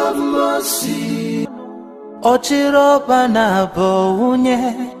 Lord have mercy. Ọchịrị ọkpa na-abọ nwunye.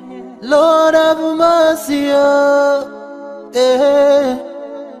 Lord have mercy, oh, eh.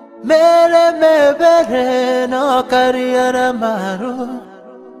 Mere mebere no karịara marụ.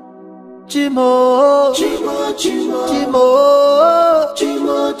 Chimo, chimo, chimo, chimo,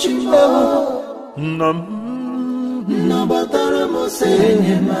 chimo, chimo. Nabatara mose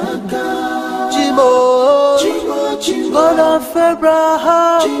enyemaka. Chimo, chimo, chimo. God of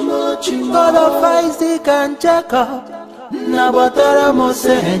Abraham, chimo, chimo. God of Isaac and Jacob. Nabatara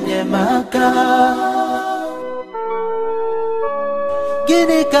mose enyemaka.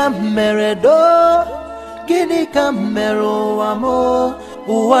 Gini ka mere do, gini ka mere amo,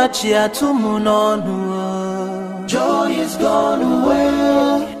 uwachi atumu n'onu. Joy is gone away.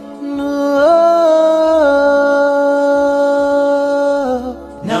 No.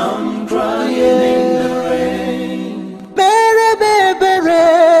 Now I'm crying in the rain. Mere bebere,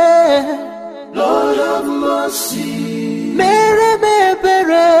 Lord have mercy. Mere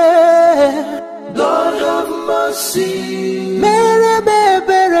bebere, Lord have mercy. Mere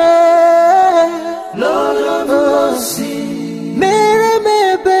bebere, Lord have mercy. Mere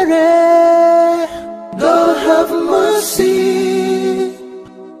bebere, Lord have mercy.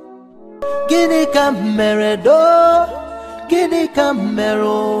 Gini ka mere do, gini ka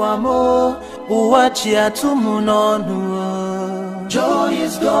mere amo, uwachi atumu n'onu. Joy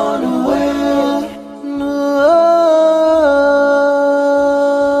is gone away. No.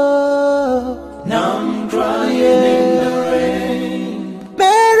 Now I'm crying in the rain.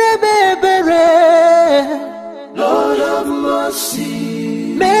 Mere bebere, Lord have mercy.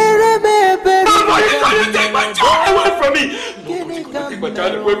 Mere bebere. Why are you trying to take my child away from me? Take my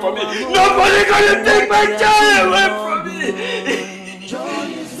child away from me. Nobody gonna take my child away from me. Joy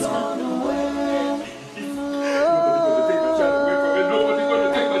is gone away. Nobody gonna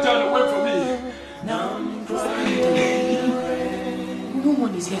take my child away from me. Now I'm crying. No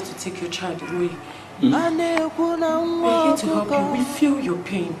one is here to take your child away. We're here to help you. We feel your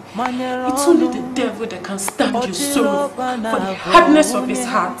pain. It's only the devil that can stand your sorrow for the hardness of his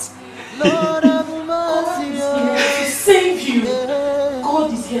heart. Lord have God is here to save you.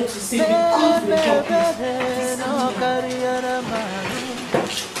 God is here to save you. God will help you.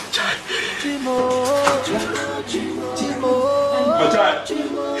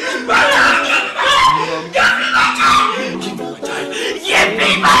 Give me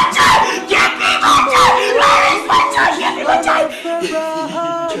my child! Give me my child! Where is my child? Give me my child!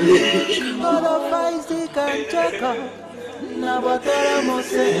 God of Isaac and Jacob. Nabatara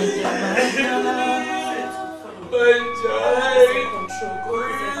Mose. My child!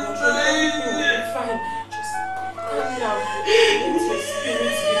 Fine. Just calm down. Let your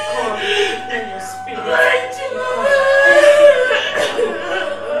spirit be calm. Let your spirit be calm.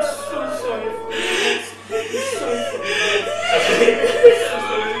 I'm so sorry for you. I'm sorry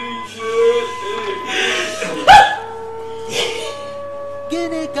for you.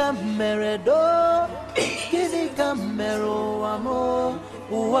 Gini kameredo, gini kamero amo,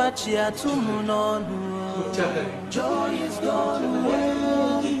 uwachi atumunono. Joy is gone away.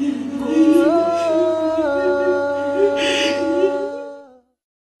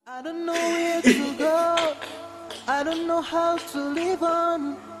 I don't know where to go. I don't know how to live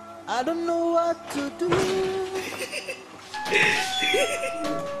on. I don't know what to do.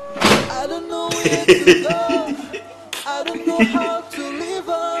 I don't know where to go. I don't know how to live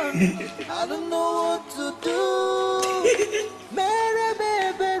on. I don't know what to do. Mere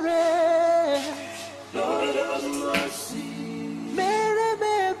bebere, Lord of mercy. Mere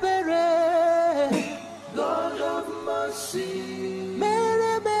bebere, Lord of mercy.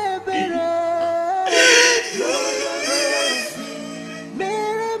 Mere bebere, Lord of mercy.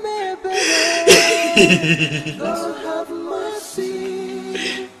 Mere bebere, Lord have mercy.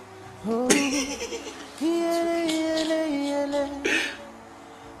 Oh.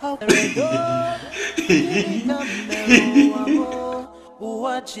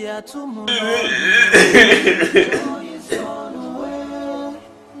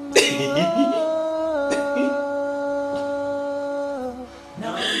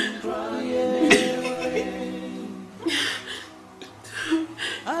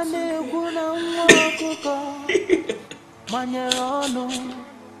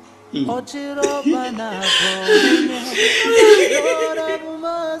 Ochiro banako, Lord have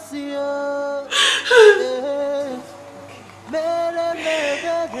mercy, mere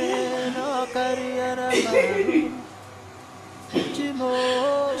no kariera maru, chimo,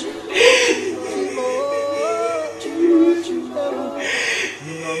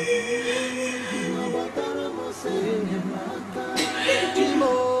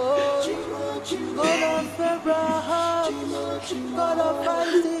 God of Abraham, God of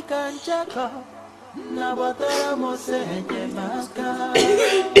Isaac and Jacob, Nabatara Mose Maska.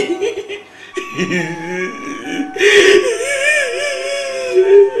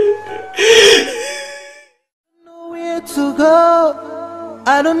 Nowhere to go.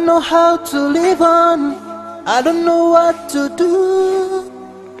 I don't know how to live on. I don't know what to do.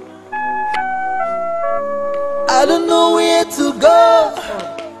 I don't know where to go.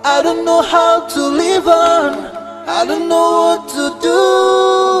 I don't know how to live on. I don't know what to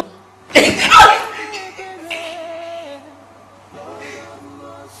do.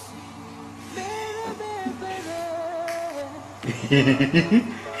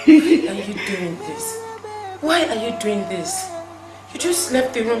 Why are you doing this? Why are you doing this? You just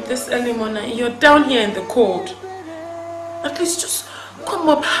left the room this early morning and you're down here in the cold. At least just come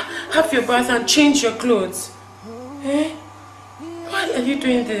up, have your bath and change your clothes. Eh? Why are you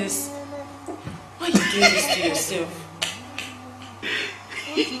doing this? Why are you doing this to yourself?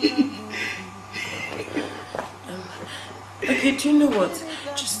 Okay, do you know what?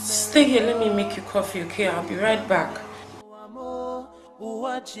 Just stay here, let me make you coffee, okay? I'll be right back.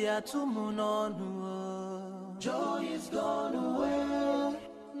 Joy is gone away.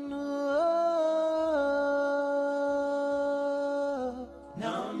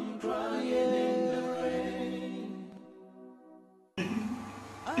 Now I'm crying in the rain.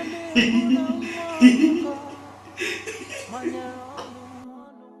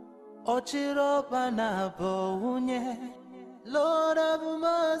 Lord have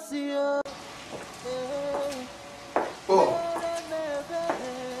mercy. Oh,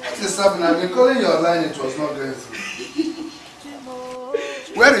 what is happening? I've been calling your line, it was not going through.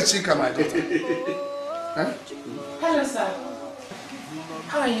 Where is Chika, my daughter? Huh? Hello, sir.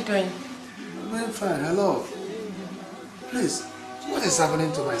 How are you doing? I'm doing fine. Hello. Please, what is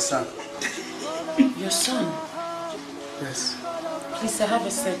happening to my son? Your son? Yes. Please, sir, have a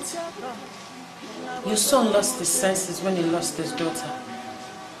seat. Your son lost his senses when he lost his daughter.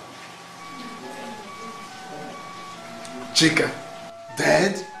 Chika,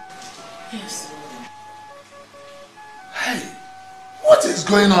 dead? Yes. Hey, what is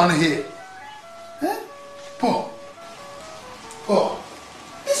going on here? Huh? Paul,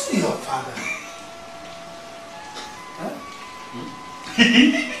 is he your father? Huh?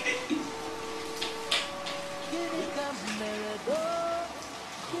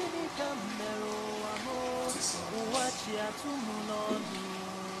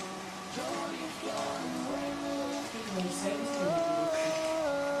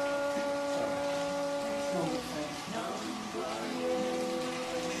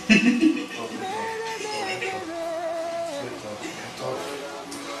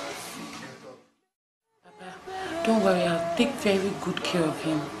 Don't worry, I'll take very good care of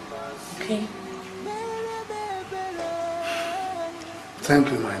him. Okay?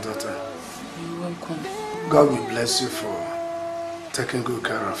 Thank you, my daughter. You're welcome. God will bless you for taking good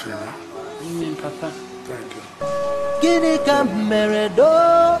care of him. Huh? Amen, Papa. Thank you. Gini kameredo,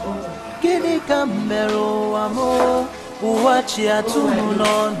 gini kamero amo, uwachi atumu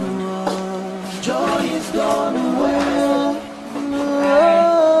nonu. Joy is gone away.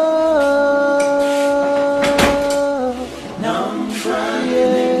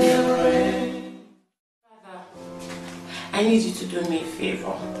 I need you to do me a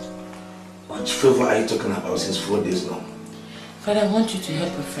favor. Which favor are you talking about since 4 days now? Father, I want you to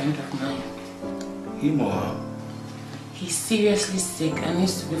help a friend of mine. Him or her? He's seriously sick and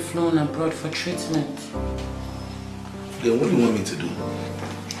needs to be flown abroad for treatment. Then what do you want me to do?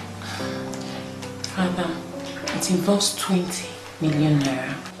 Father, it involves 20 million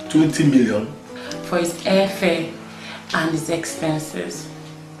naira. 20 million? For his airfare and his expenses.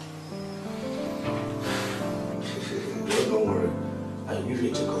 Don't worry. I'll give you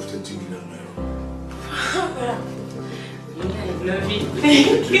a check of 20 million naira. Father, I love you.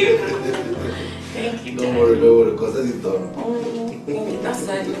 Thank you. Thank you. Don't worry, because that is done. That's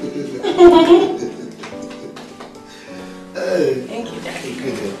Daddy. Hey. Thank you, Daddy.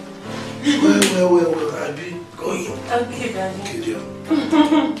 Okay. Well, I'll be going. Okay, Daddy. Okay, dear.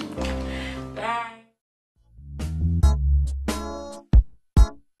 Bye.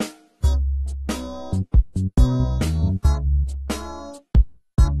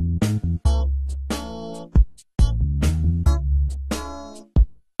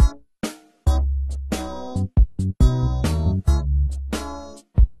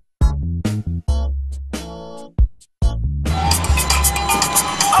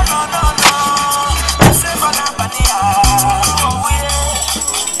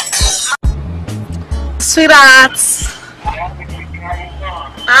 Sweetheart,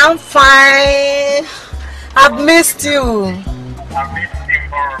 I'm fine. I've missed you.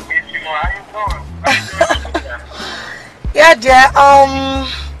 Yeah, dear.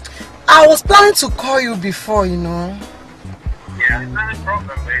 I was planning to call you before, you know. Yeah, it's not a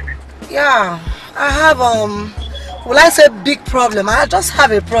problem, baby. Yeah, I have will I say big problem? I just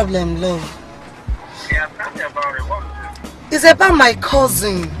have a problem, love. Yeah, tell me about it. What is it? It's about my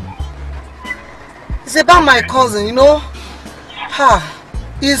cousin. It's about my cousin, you know.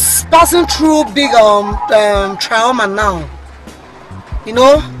 He's passing through big trauma now. You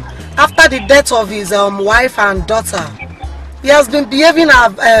know, after the death of his wife and daughter, he has been behaving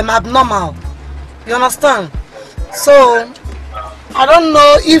abnormal. You understand? So I don't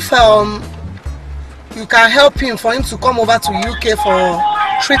know if you can help him for him to come over to UK for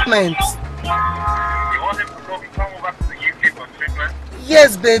treatment. You want him to come over to the UK for treatment?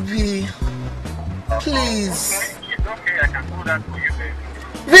 Yes, baby. Please. Okay, it's okay. I can do that for you, baby.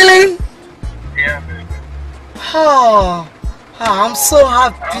 Really? Yeah, baby. Oh, I'm so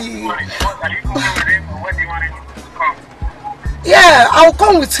happy. Are you coming with him, or where do you want him to come? Yeah, I'll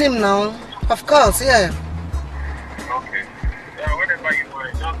come with him now. Of course, yeah. Okay. Whenever you want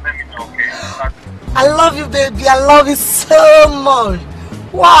it, just let me know, okay? I love you, baby. I love you so much.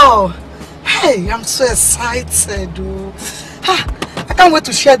 Wow. Hey, I'm so excited. Oh. I can't wait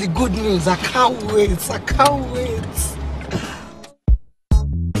to share the good news. I can't wait. I can't wait.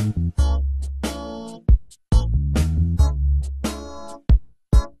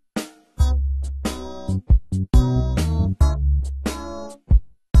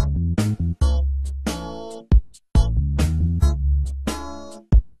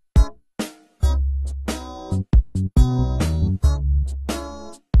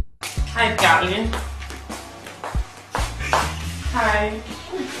 Hi, darling. Hi.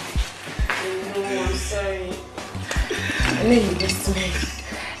 No, I'm sorry. I know you missed me.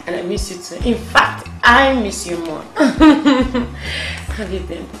 And I miss you too. In fact, I miss you more. Have you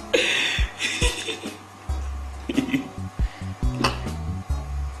been?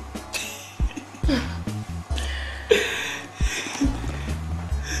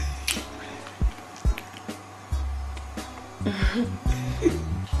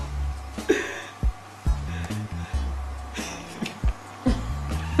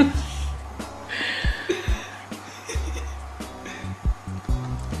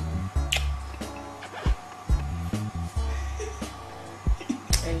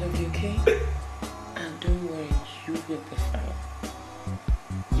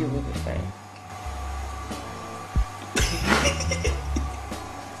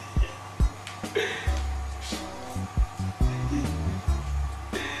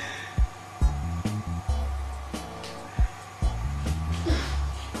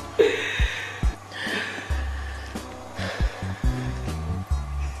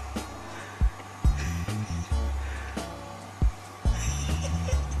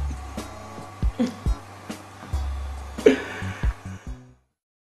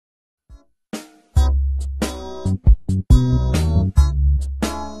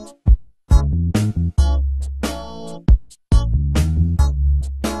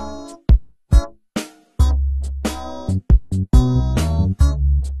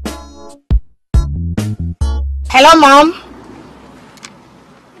 Hello, Mom.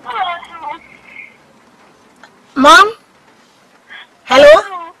 Mom? Hello?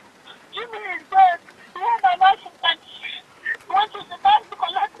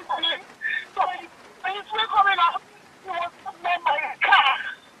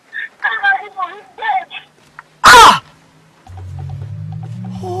 Ah!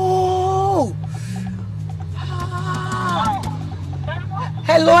 Oh! Ah.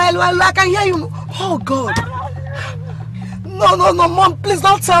 Hello, I can hear you. Oh, God. No, Mom, please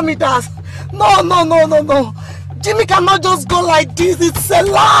don't tell me that. No. Jimmy cannot just go like this. It's a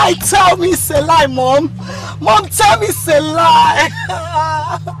lie. Tell me it's a lie, Mom. Mom, tell me it's a lie.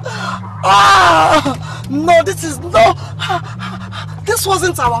 No, this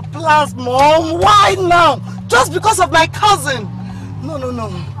wasn't our plans, Mom. Why now? Just because of my cousin. No,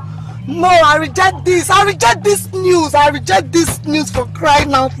 I reject this. I reject this news. I reject this news for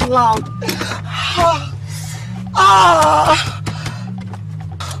crying out loud.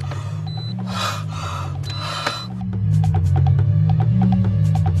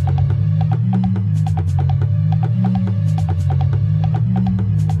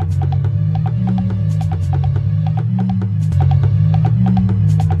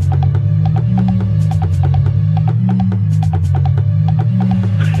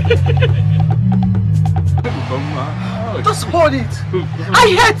 Just hold it. I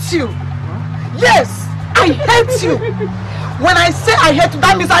hate you. Yes, I hate you. When I say I hate you,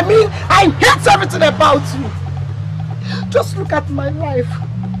 that means I mean I hate everything about you. Just look at my life.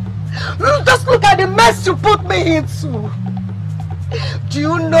 Just look at the mess you put me into. Do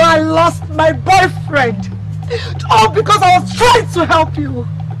you know I lost my boyfriend? All because I was trying to help you.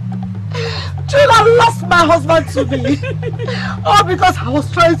 Do you know I lost my husband to me? All because I was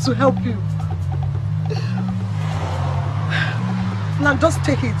trying to help you. Now just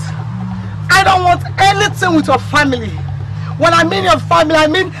take it. I don't want anything with your family. When I mean your family, I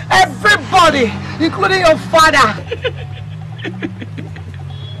mean everybody, including your father.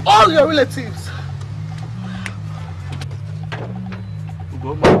 All your relatives.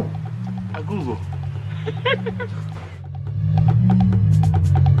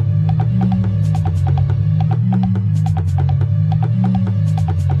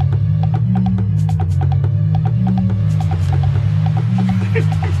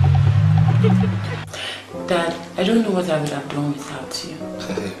 Dad, I don't know what I would have done without you.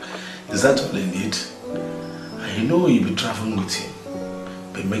 Is that all you need? I know you'll be traveling with him,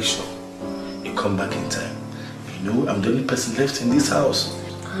 but make sure you come back in time. You know I'm the only person left in this house.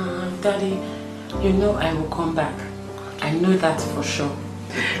 Daddy, you know I will come back. I know that for sure.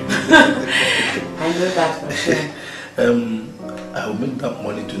 I know that for sure. I will make that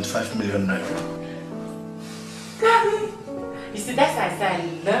money 25 million naira. Daddy! You see, that's why I say I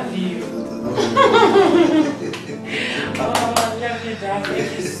love you. Oh, I love you, Dad.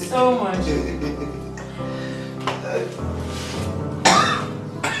 Thank you so much.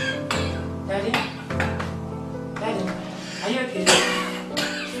 Daddy? Daddy, are you okay?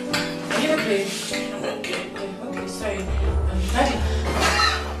 Are you okay? Okay, sorry. Daddy?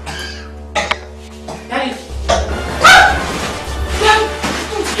 Daddy?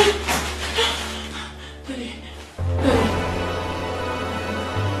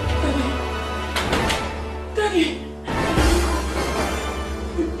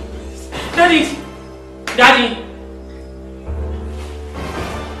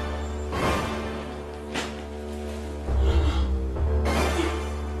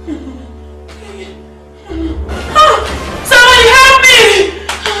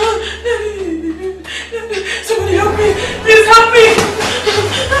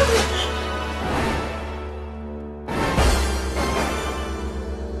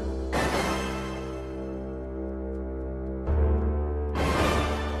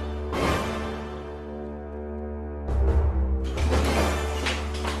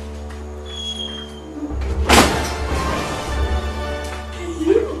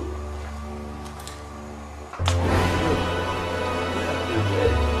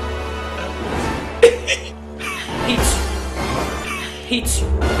 you.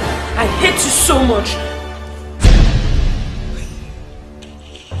 I hate you so much.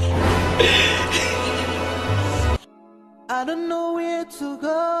 I don't know where to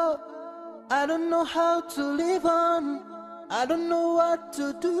go. I don't know how to live on. I don't know what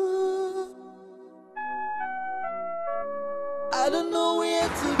to do. I don't know where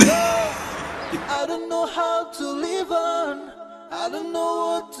to go. I don't know how to live on. I don't know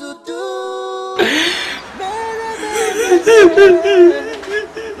what to do.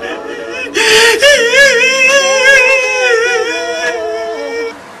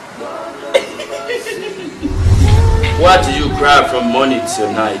 Why do you cry from morning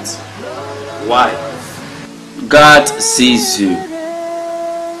till night? Why? God sees you.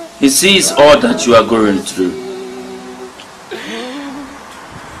 He sees all that you are going through.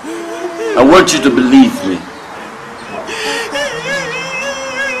 I want you to believe me.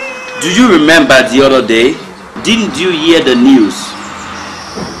 Do you remember the other day? Didn't you hear the news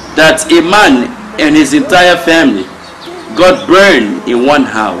that a man and his entire family got burned in one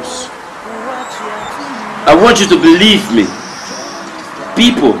house? I want you to believe me.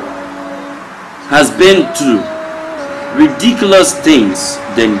 People has been through ridiculous things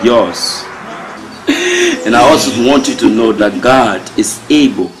than yours. And I also want you to know that God is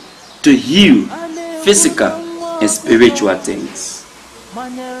able to heal physical and spiritual things.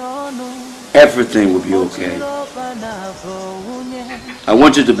 Everything will be okay. I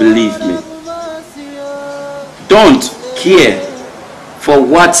want you to believe me. Don't care for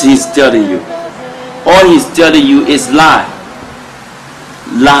what he's telling you. All he's telling you is lies.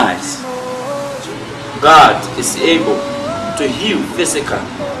 God is able to heal physical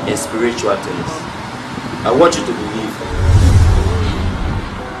and spiritual things. I want you to believe me.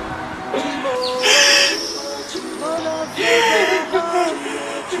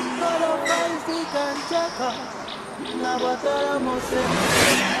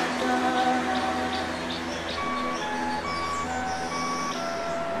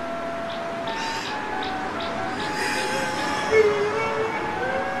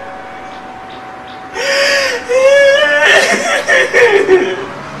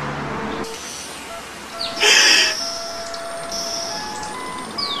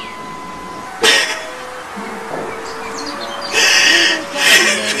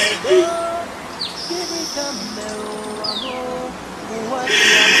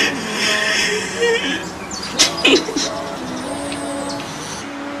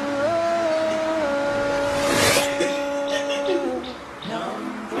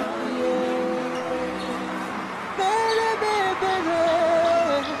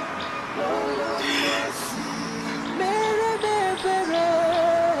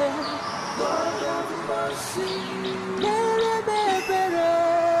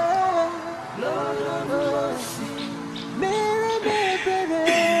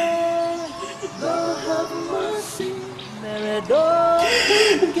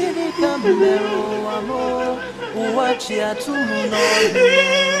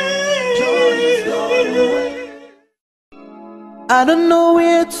 I don't know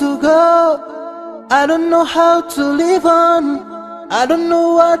where to go. I don't know how to live on. I don't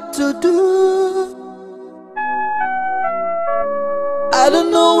know what to do. I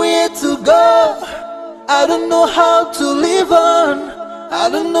don't know where to go. I don't know how to live on. I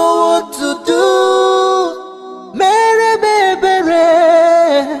don't know what to do. Mary, baby,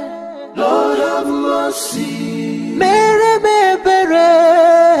 Lord have mercy. Mary, baby,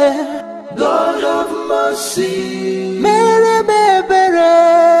 Lord have mercy. Mary, baby,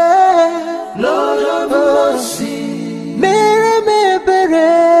 Lord have mercy. Mary, baby,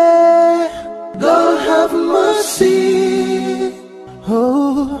 Lord have mercy.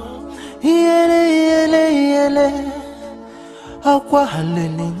 Oh, yele, akwa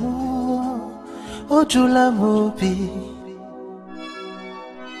halelimu, ojula mobi.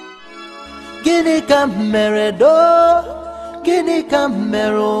 Gini ka mere do, gini ka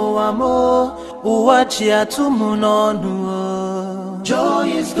mere amo, uwachi atumu n'ọnụ. Joy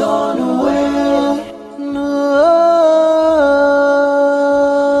is gone away. No.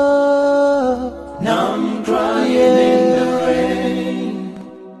 Now I'm crying in the rain.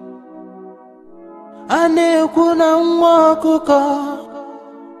 Ana-ekwu na nwa ọkụkọ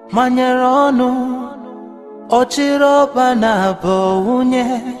manyere ọnụ, ọchịrị ọba na-abọ nwunye.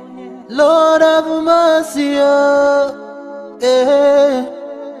 Lord have mercy, oh, eh.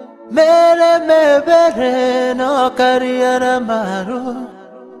 Mere mebere no kariera maru.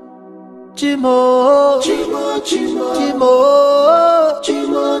 Chimo, chimo, chimo, chimo,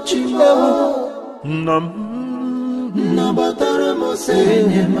 chimo, chimo. Nabatara mo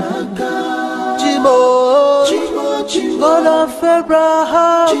senye maka. Chimo, chimo, chimo. God of of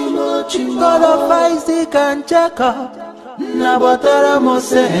Abraham, God of Isaac and Jacob, Nabatara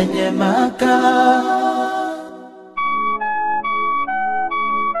Mose Enyemaka.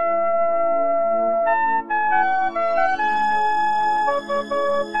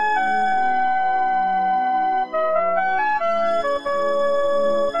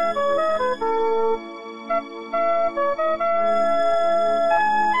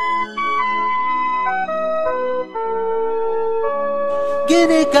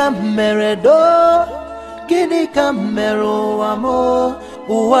 Gini kameredo, gini kamero amo,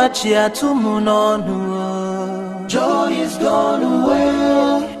 uwachi atumunonu. Joy is gone away.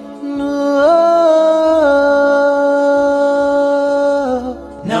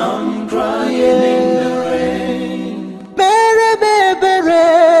 Now I'm crying in the rain. Mere bebere,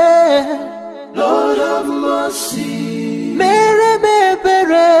 Lord of mercy. Mere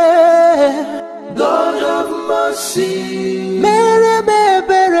bebere, God of mercy. Mere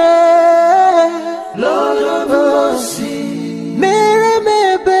bebere, Lord of mercy. Mere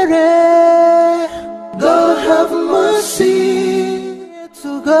bebere, God have mercy.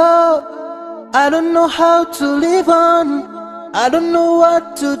 To go, I don't know how to live on. I don't know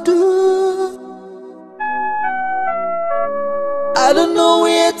what to do. I don't know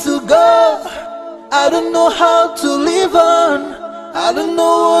where to go. I don't know how to live on. I don't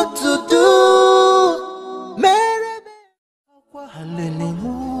know what to do.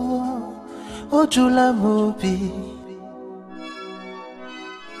 Ojula mubi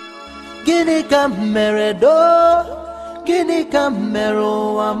Gini kameredo, gini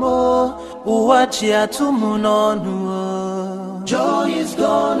kamero amo, uwachi atumunonu. Joy is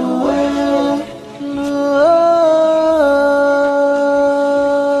gone away.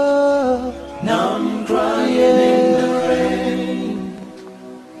 Now I'm crying in the rain.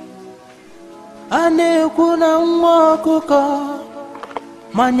 Ane kuna mwakuko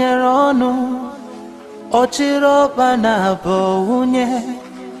Manyeronu Ochiropa na bounye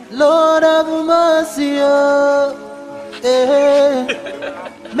Lord of mercy, oh, eh.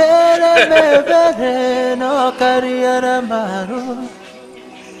 Mere bebere no carriera maro.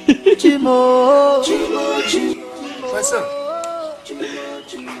 Chimo, Chimo, Chimo. My son.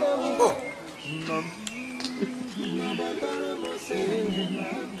 Oh.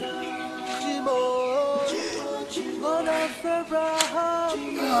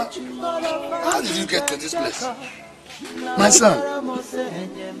 How did you get to this place? My son.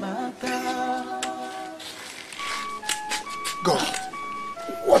 God,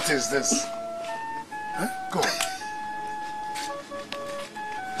 what is this? Huh? God.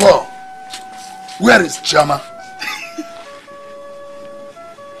 Paul, where is Chama?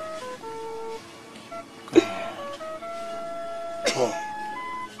 Paul.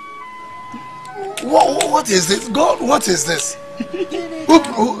 What is this? God, what is this?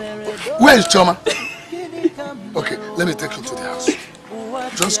 Where is Chama? Okay, let me take you to the house.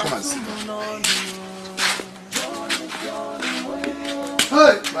 Just come and sit down.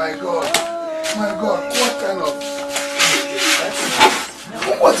 Hey, my God, what kind of...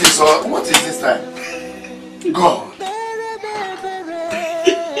 What is this time? God.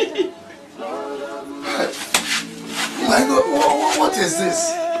 My God, what is this?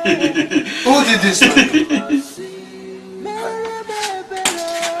 Who did this to you?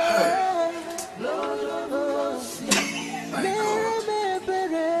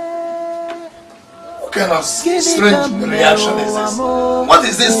 What kind of strange reaction is this? What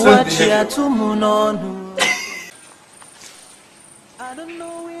is this strange behavior? I don't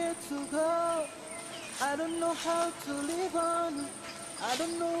know where to go. I don't know how to live on. I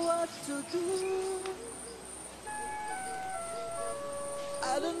don't know what to do.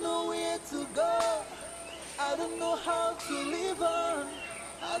 I don't know where to go. I don't know how to live on.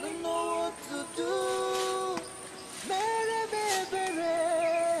 I don't know what to do. Mere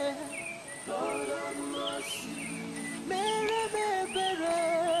bebere, God of mercy. Mere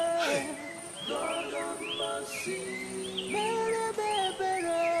bebere, God of mercy. Mere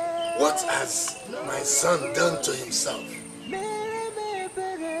bebere. What has my son done to himself? Mere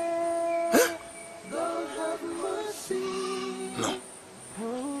bebere, God have mercy. No.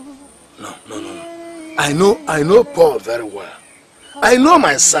 I know Paul very well. I know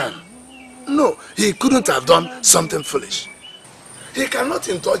my son. No, he couldn't have done something foolish. He cannot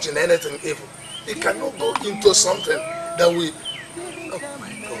indulge in anything evil. He cannot go into something that we... Oh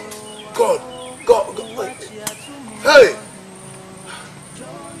my God. God. Hey!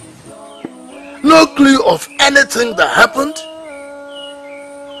 No clue of anything that happened.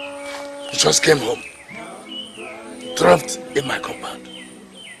 He just came home. Dropped in my compound.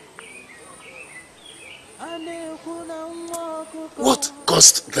 What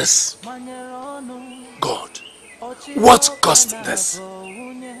caused this? God, what caused this?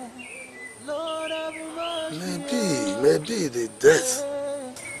 Maybe the death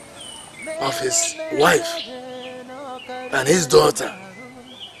of his wife and his daughter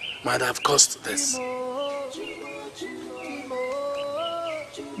might have caused this.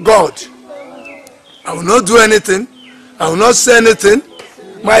 God, I will not do anything. I will not say anything.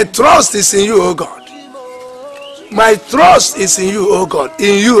 My trust is in you, oh God. My trust is in you, oh God.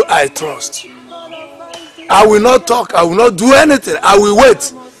 In you I trust. I will not talk. I will not do anything. I will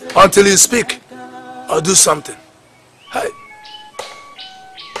wait until you speak or do something. Hey.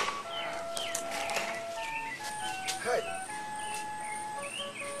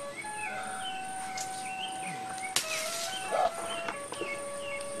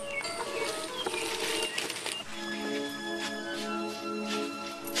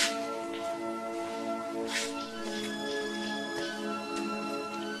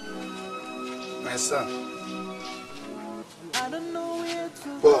 My son.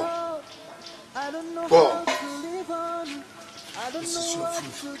 Paul. Paul. This is your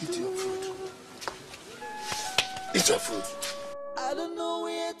food. Eat your food. Eat your food. I don't know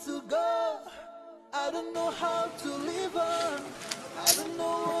where to go. I don't know how to live on. I don't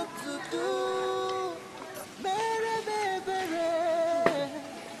know what to do. Mere bebere,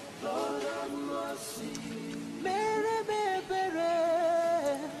 Lord have mercy. Mere bebere,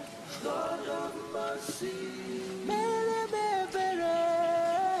 Lord have mercy. Mere bebere,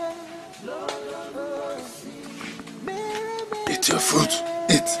 Lord have mercy. Eat your food.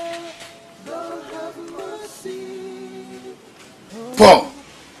 Eat. Lord have mercy. Paul,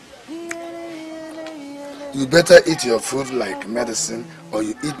 you better eat your food like medicine, or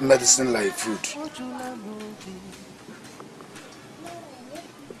you eat medicine like food.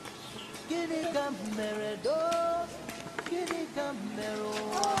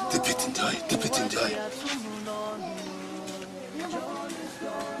 Dip it in joy. Dip it in joy.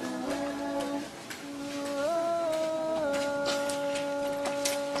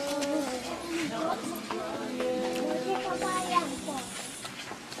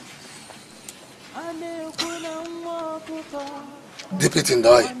 Dip it in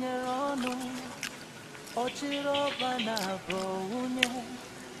oil.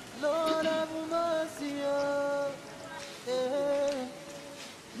 Lord have mercy,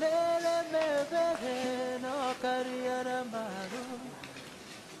 no carriera maru.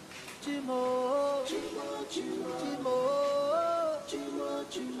 Chimo, chimo, chimo, chimo,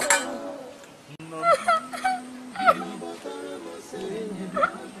 chimo, chimo.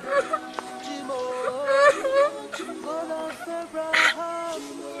 God of Abraham,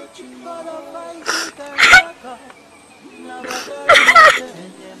 God of Isaac and Jacob.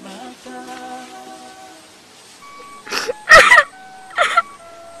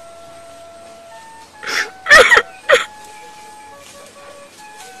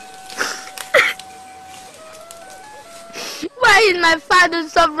 Why is my father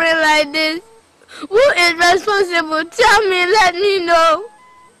suffering like this? Who is responsible? Tell me, let me know.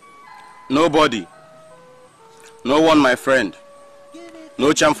 Nobody. No one, my friend.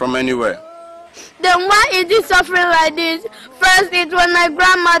 No charm from anywhere. Then why is he suffering like this? First it was my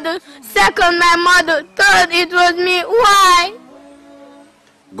grandmother, second my mother, third it was me. Why?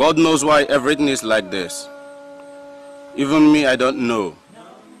 God knows why everything is like this. Even me, I don't know.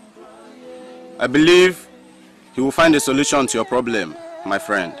 I believe He will find a solution to your problem, my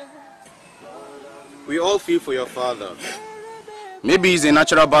friend. We all feel for your father. Maybe it's a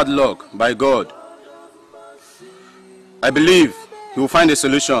natural bad luck by God. I believe He will find a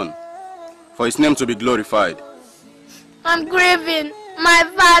solution for His name to be glorified. I'm grieving. My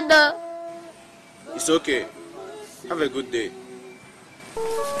father. It's okay. Have a good day.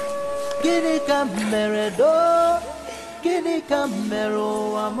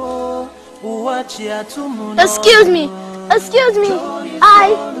 Excuse me. Excuse me.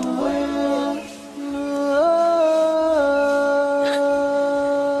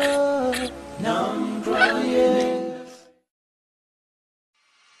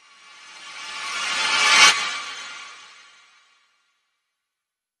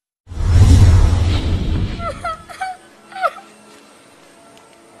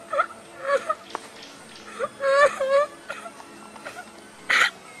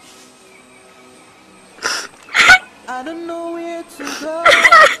 I don't know where to go.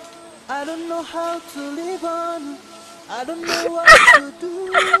 I don't know how to live on. I don't know what to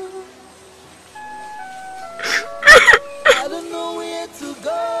do. I don't know where to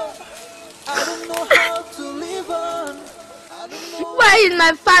go. I don't know how to live on. Why is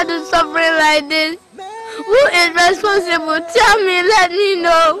my father suffering like this? Who Who is responsible? Tell me, let me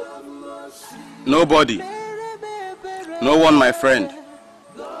know. Nobody. No one, my friend.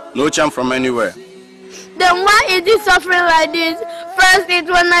 No charm from anywhere. Then why is he suffering like this? First it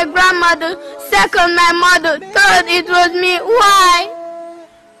was my grandmother, second my mother, third it was me. Why?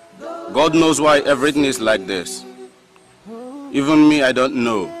 God knows why everything is like this. Even me, I don't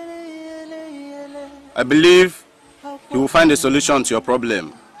know. I believe He will find a solution to your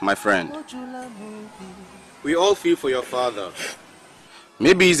problem, my friend. We all feel for your father.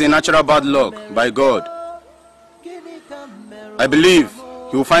 Maybe it's a natural bad luck by God. I believe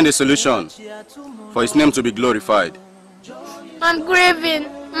He will find a solution for His name to be glorified. I'm grieving.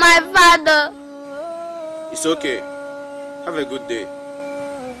 My father. It's okay. Have a good day.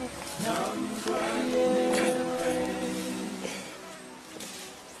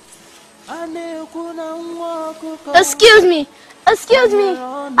 Excuse me. Excuse me.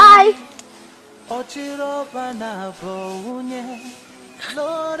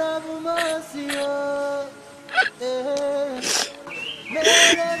 Lord have mercy, oh.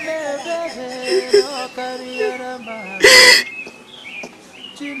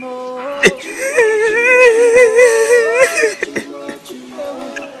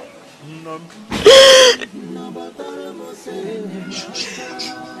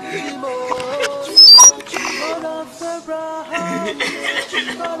 God of Abraham,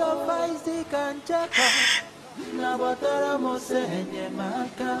 God of Isaac and Jacob.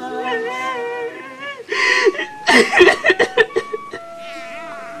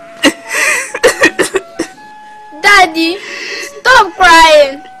 Daddy, stop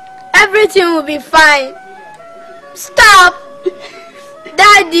crying. Everything will be fine. Stop.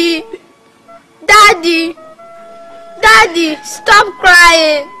 Daddy. Daddy. Daddy, stop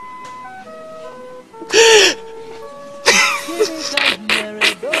crying.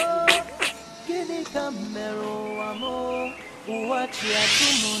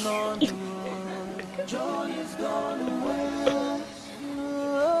 Joy is gone away.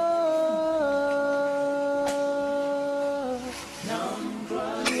 Now I'm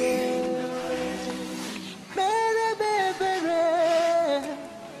crying. Mere bebere,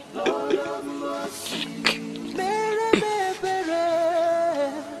 Lord of mercy. Mere bebere,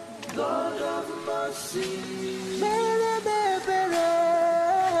 Lord of mercy. Mere bebere,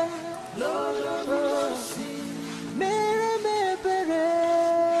 Lord of mercy. Mere bebere,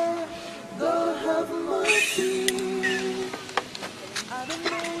 Lord have mercy. I don't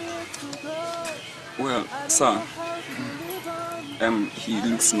know where to go. Well, sir, he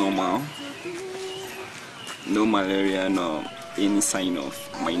looks normal. No malaria, no any sign of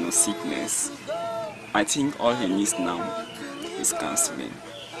minor sickness. I think all he needs now is counseling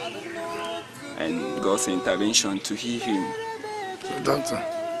and God's intervention to heal him. So, doctor,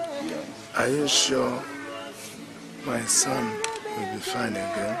 are you sure my son will be fine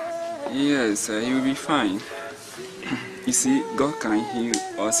again? Yes, he will be fine. You see, God can heal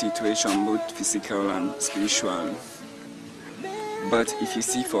all situations, both physical and spiritual. But if you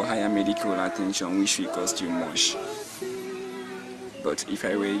seek for higher medical attention, which will cost you much. But if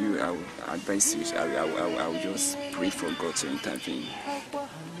I were you, I would advise you, I would just pray for God to intervene.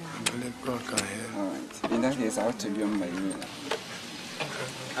 Alright. In that case, I have to be on my way.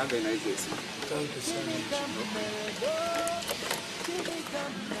 Have a nice day, sir. Thank you so much.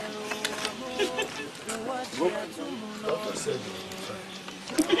 Doctor said you will be fine.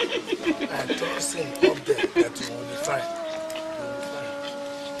 I told him up there that you will be fine.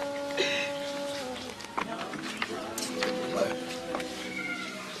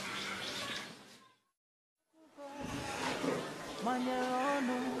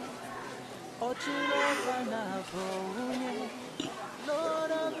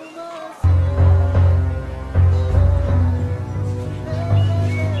 Lord have mercy.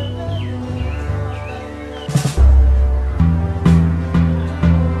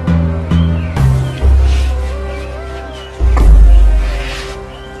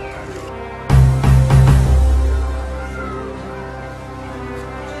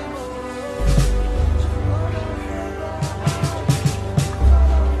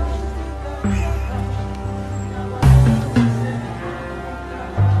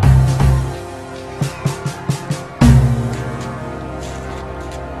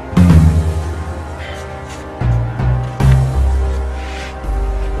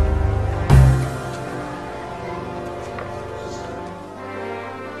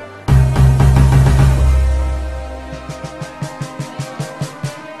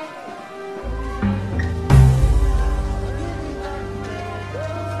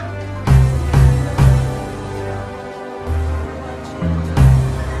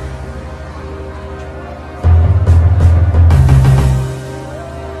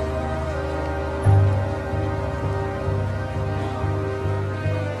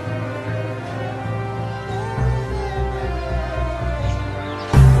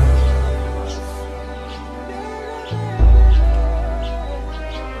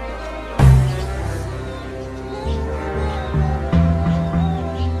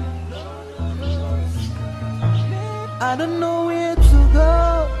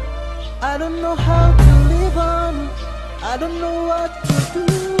 don't know how to live on. I don't know what to do.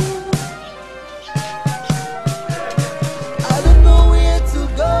 I don't know where to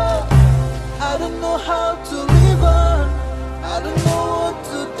go. I don't know how to live on. I don't know what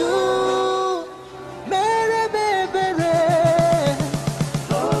to do. Mere bebere,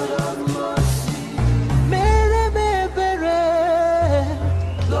 Lord of mercy. Mere bebere,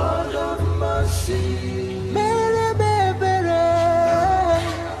 Lord of mercy. Mere bebere,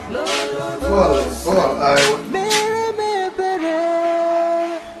 Lord of mercy. Mere bebere,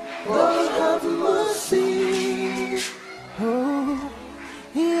 Lord have mercy. Oh,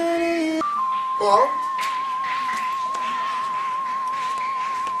 yeah. Paul?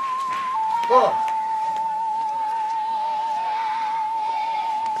 Paul?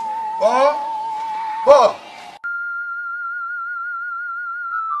 Paul? Paul?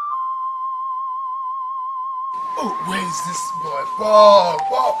 Oh, where is this boy?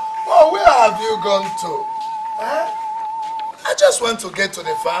 Paul, where have you gone to? Huh? I just went to get to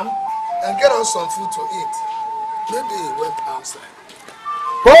the farm and get us some food to eat. Maybe he went outside.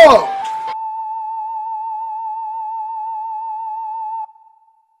 Paul!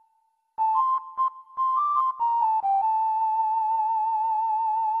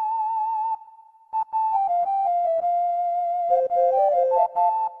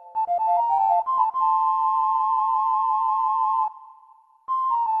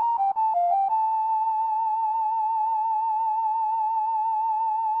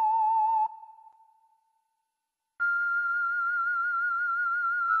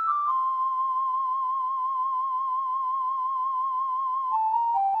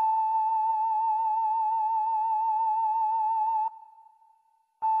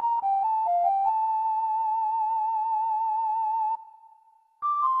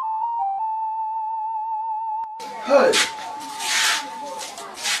 Hey,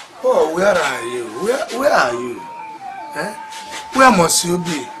 Paul, where are you? Where are you? Eh? Where must you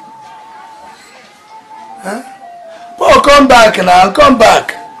be? Huh? Paul, come back now, come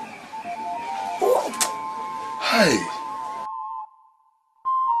back. Oh. Hey.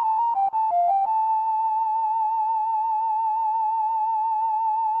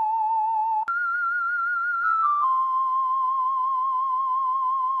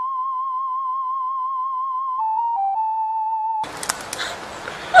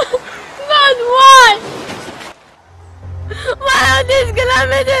 Why are these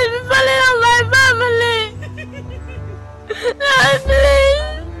calamities falling on my family? Lord, please.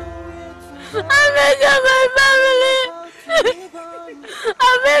 I made up my family.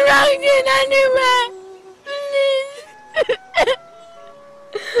 I've been wronged in any way. Please.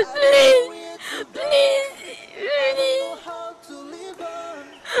 Please. Please. Please.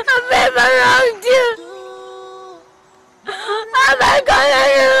 I've never wronged you. Have I gonna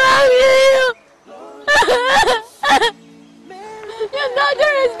wrong you? Your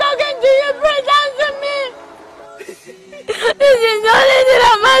daughter is talking to you, please answer me. This is the only thing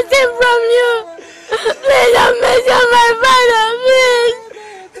I'm asking from you. Please have mercy on my father, please.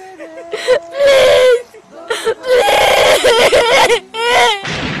 Please. Please. Please.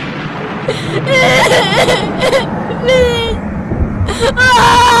 Please.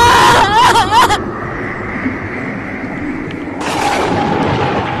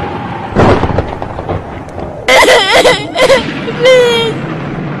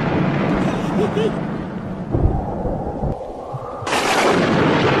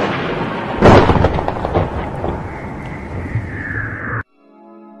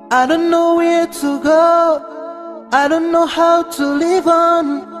 I don't know where to go. I don't know how to live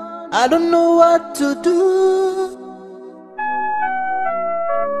on. I don't know what to do.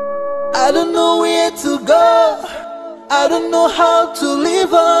 I don't know where to go. I don't know how to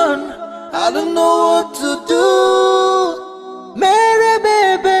live on. I don't know what to do. Mere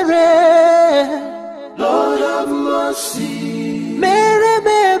bebere, Lord have mercy. Mere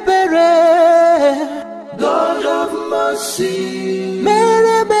bebere, Lord have mercy.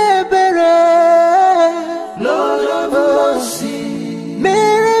 Mere bebere, Lord have mercy.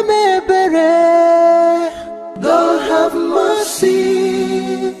 Mere bebere, Lord have mercy.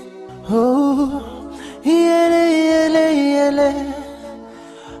 Oh, yele yele yele,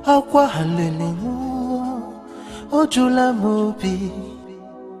 akwa halele mo, ojula mobi.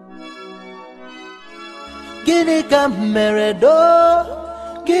 Gini ka mere do,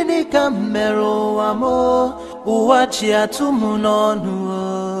 gini ka mere amo, uwachi atumu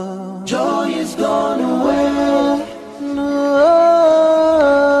n'onu. Joy is gone away. No.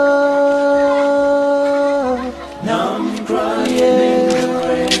 Now I'm crying in the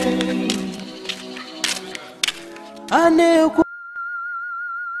rain.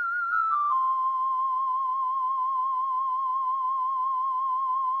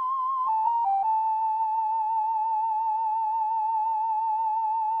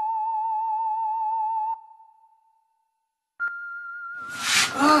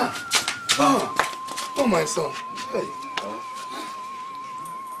 Oh, my son. Hey.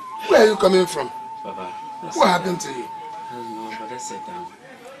 Where are you coming from? Papa. What happened to you? I don't know, but let's sit down.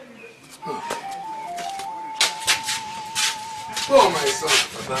 Oh, my son.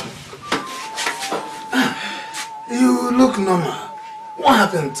 Papa. You look normal. What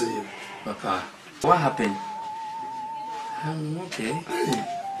happened to you? Papa, what happened? I'm okay.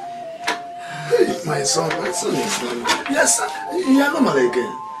 Hey, my son is normal. Yes, sir. You are normal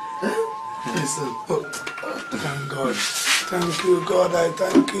again. Huh? My son. Oh, thank God. Thank you, God. I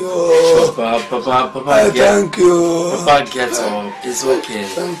thank you. Papa, I thank you. Papa, get up. It's okay.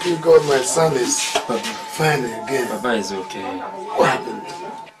 Thank you, God. My son is fine again. Papa is okay. What happened?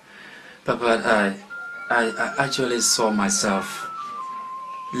 Papa, I actually saw myself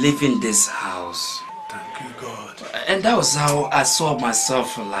leaving this house. Thank you, God. And that was how I saw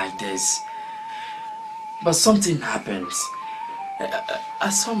myself like this. But something happened. I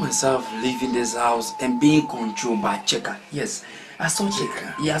saw myself leaving this house and being controlled by Cheka. Yes, I saw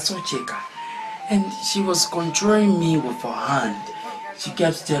Cheka. Yeah, I saw Cheka. And she was controlling me with her hand. She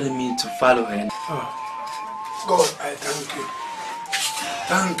kept telling me to follow her. Oh. God, I thank you.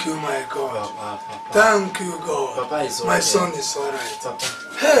 Thank you, my God. Papa. Thank you, God. Papa is okay. My son is alright. Papa.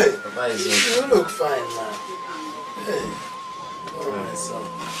 Hey, Papa is okay. You look fine, man. Hey, oh, my son.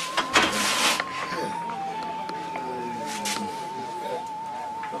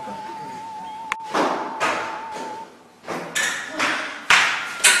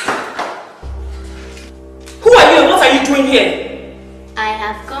 Who are you and what are you doing here? I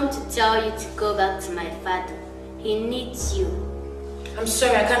have come to tell you to go back to my father. He needs you. I'm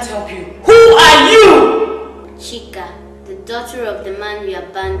sorry, I can't help you. Who are you? Chika, the daughter of the man you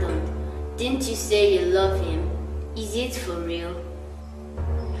abandoned. Didn't you say you love him? Is it for real?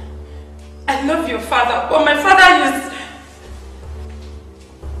 I love your father, but my father is...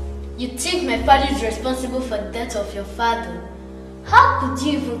 You think my father is responsible for the death of your father? How could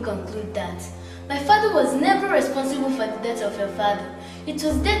you even conclude that? My father was never responsible for the death of your father. It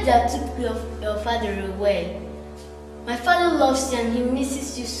was death that took your father away. My father loves you and he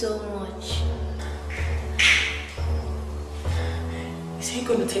misses you so much. Is he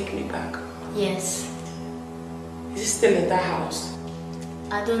going to take me back? Yes. Is he still in that house?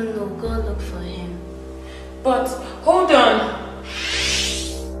 I don't know. Go look for him. But, hold on.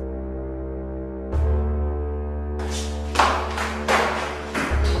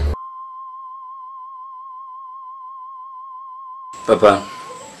 Papa,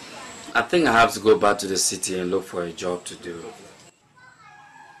 I think I have to go back to the city and look for a job to do.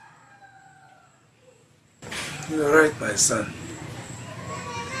 You're right, my son.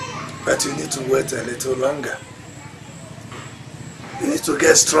 But you need to wait a little longer. You need to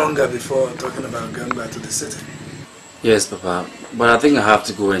get stronger before talking about going back to the city. Yes, Papa, but I think I have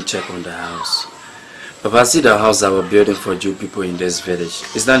to go and check on the house. Papa, I see the house that we're building for Jew people in this village.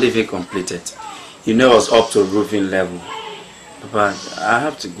 It's not even completed. You know, it's up to roofing level. Papa, I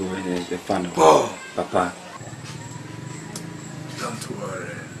have to go and find out. Oh. Papa. Don't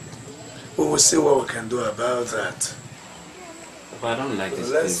worry. We will see what we can do about that. Papa, I don't like this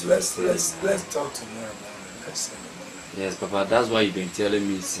Let's talk tomorrow morning. Let's see in the morning. Yes, Papa, that's why you've been telling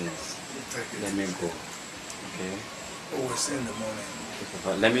me since. Let me go. Okay? We will see in the morning. Okay,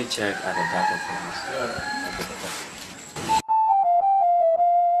 Papa, let me check at the back of the house. Okay, Papa.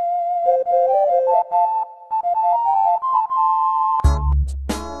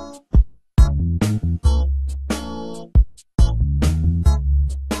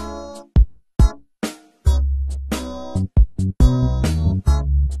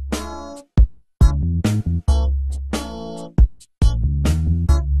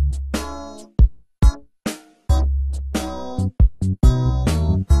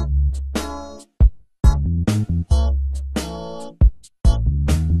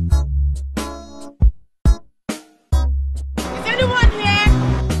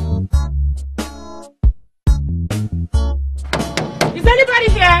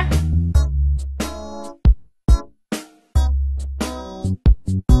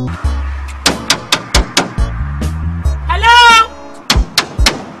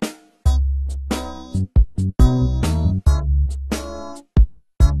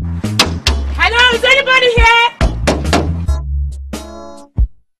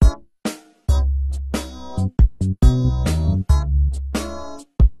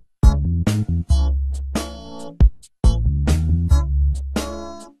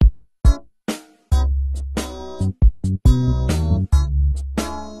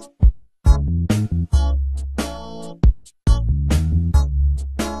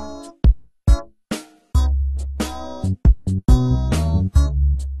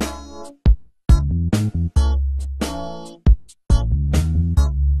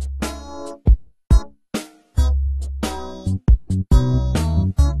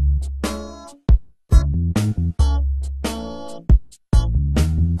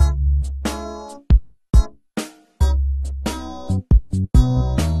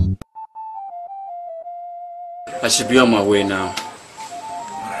 I should be on my way now.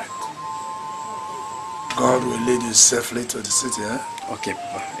 God will lead you safely to the city, eh? Okay,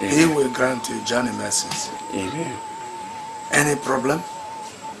 Papa. Amen. He will grant you journey mercies. Amen. Any problem?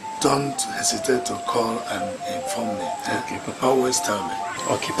 Don't hesitate to call and inform me. Eh? Okay, Papa. Always tell me.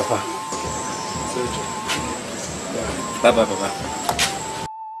 Okay, Papa. Bye-bye, Papa.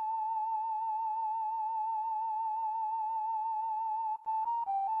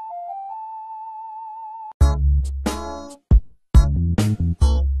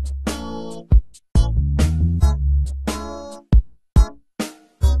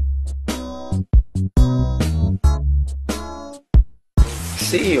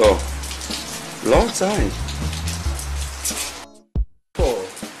 See you. Long time. Paul,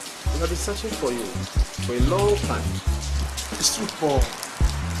 we have been searching for you for a long time. It's true, Paul.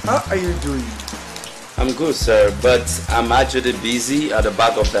 How are you doing? I'm good, sir, but I'm actually busy at the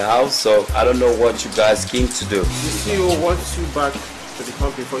back of the house, so I don't know what you guys came to do. The CEO wants you back to the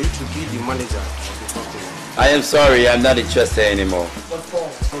company for you to be the manager of the company. I am sorry, I'm not interested anymore.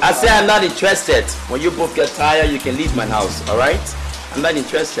 I say I'm not interested. When you both get tired, you can leave my house, alright? I'm not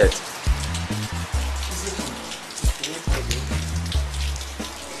interested.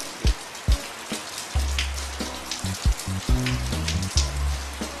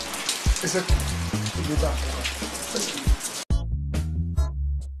 Is it? We'll be back.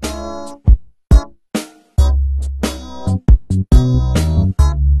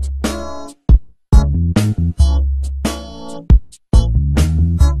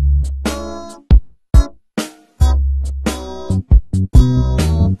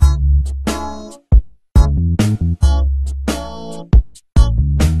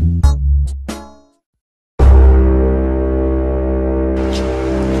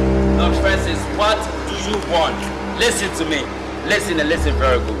 Listen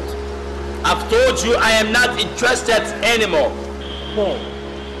very good. I've told you I am not interested anymore. Paul,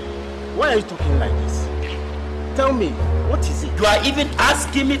 why are you talking like this? Tell me, what is it? You are even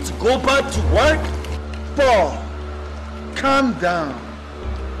asking me to go back to work? Paul, calm down.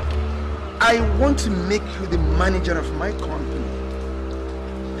 I want to make you the manager of my company.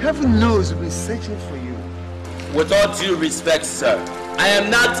 Heaven knows we've been searching for you. With all due respect, sir, I am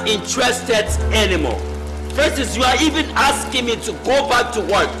not interested anymore. First is you are even asking me to go back to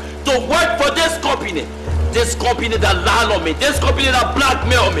work for this company that lied on me, this company that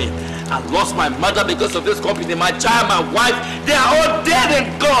blackmailed me. I lost my mother because of this company, my child, my wife, they are all dead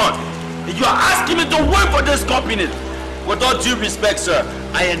and gone. You are asking me to work for this company. With all due respect, sir,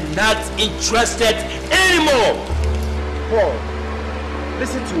 I am not interested anymore. Paul,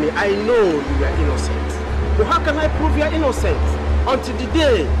 listen to me, I know you are innocent. But how can I prove you are innocent? Until the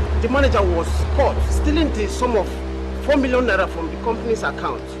day the manager was caught stealing the sum of 4 million naira from the company's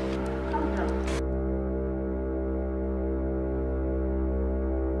account.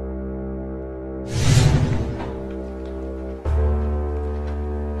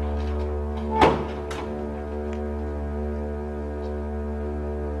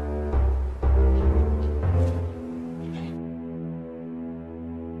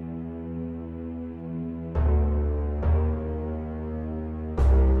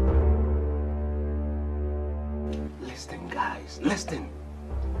 Listen.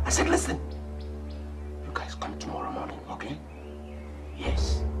 I said listen. You guys come tomorrow morning, okay?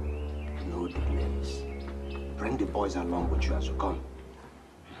 Yes. No delays. Bring the boys along with you as you come.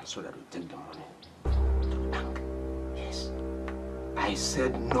 So that we take the money to the bank. Yes. I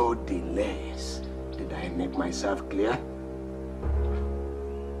said no delays. Did I make myself clear?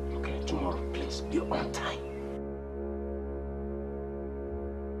 Okay, tomorrow, please, be on time.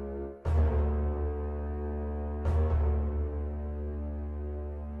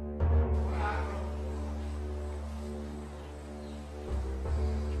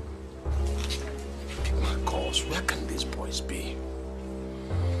 Where can these boys be?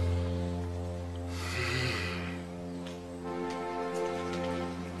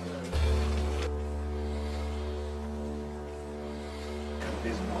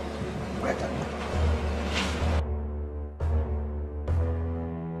 Where can they be?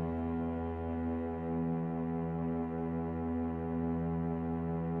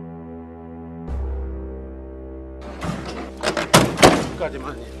 Look at the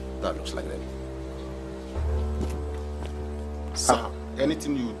man here. That looks like them. Sir,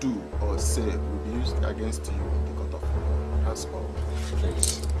 anything you do or say will be used against you in the court of law. That's all.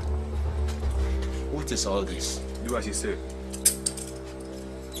 Please. What is all this? Do as you say.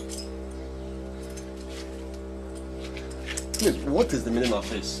 Please, what is the meaning of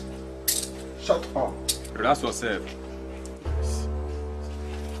this? Shut up. Relax yourself.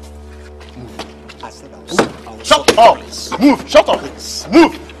 I said I'll shut up! Move! Shut up!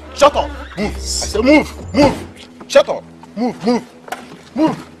 Move! Shut up! Move! I said move! Move! Shut up! Move! Move! Move!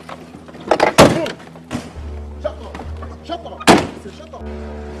 Move! Shut up! Shut up! I said shut up!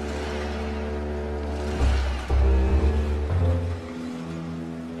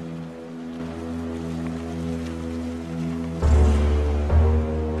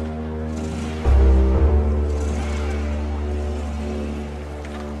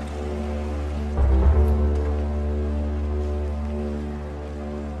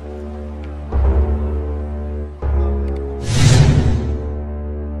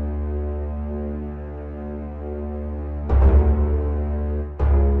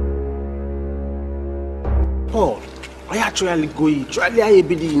 Paul, I actually going.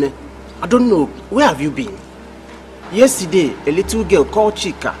 I don't know. Where have you been? Yesterday, a little girl called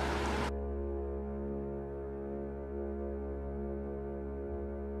Chika.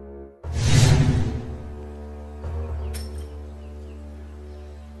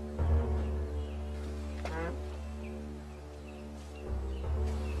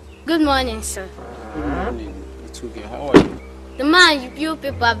 Good morning, sir. Good morning, little girl. How are you? The man you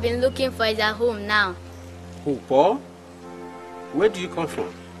people have been looking for is at home now. Who, Paul? Where do you come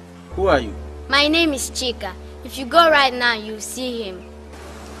from? Who are you? My name is Chika. If you go right now, you'll see him.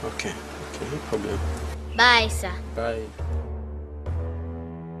 Okay, no problem. Bye, sir. Bye.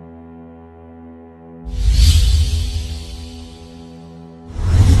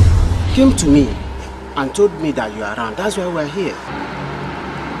 Came to me and told me that you are around. That's why we're here.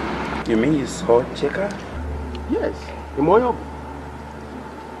 You mean you saw Chika? Yes, Imoyobu.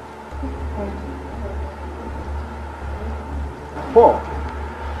 Paul.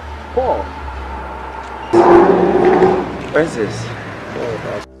 Where's this?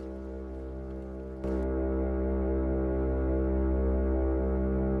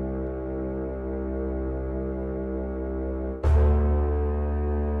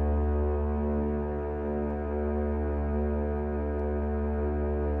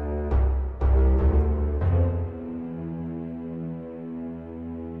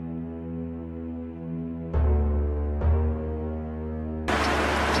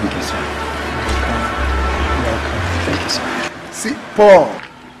 Thank you, sir. Welcome. Thank you, sir. See, Paul,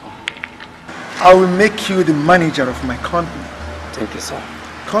 I will make you the manager of my company. Thank you, sir.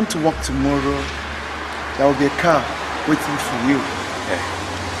 Come to work tomorrow. There will be a car waiting for you. Okay.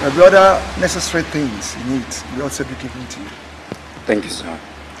 There will be other necessary things you need will also be given to you. Thank you, sir.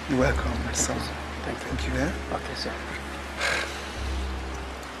 You're welcome, my son. Thank you. Okay, sir.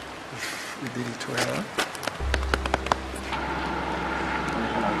 You did it well.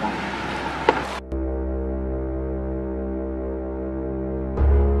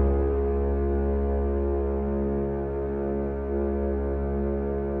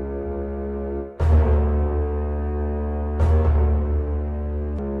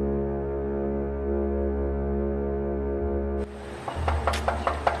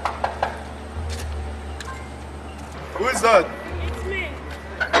 Who is that? It's me.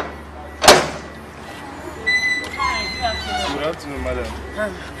 Good afternoon, madam.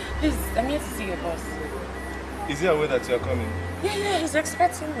 Please, I'm here to see your boss. Is he aware that you are coming? Yeah, he's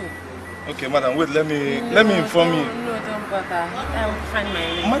expecting me. Okay, madam, wait, let me inform you. No, don't bother. I'll find my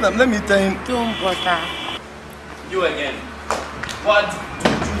way. Madam, let me tell you. Don't bother. You again. What do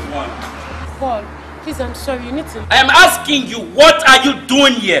you want? Paul, please, I'm sorry. You need to... I am asking you, what are you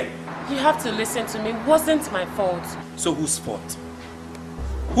doing here? You have to listen to me. It wasn't my fault. So whose fault?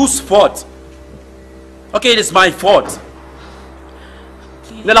 Whose fault? Okay, it is my fault.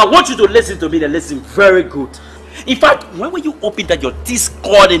 Please. Then I want you to listen to me and listen very good. In fact, when will you open that your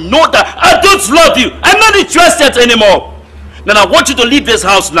Discord and know that I don't love you? I'm not interested anymore. Then I want you to leave this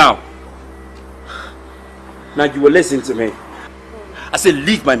house now. Now you will listen to me. I said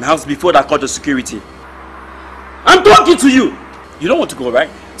leave my house before I call the security. I'm talking to you. You don't want to go, right?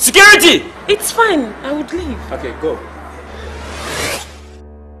 Security! It's fine. I would leave. Okay, go.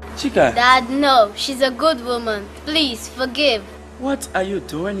 Chika. Dad, no. She's a good woman. Please, forgive. What are you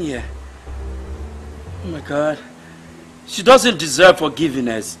doing here? Oh my God. She doesn't deserve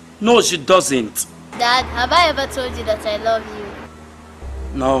forgiveness. No, she doesn't. Dad, have I ever told you that I love you?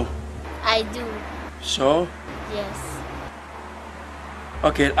 No. I do. Sure? Yes.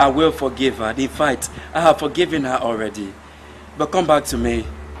 Okay, I will forgive her. In fact, I have forgiven her already. But come back to me.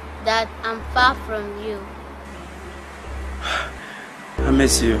 Dad, I'm far from you. I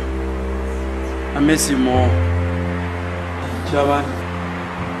miss you. I miss you more. Java.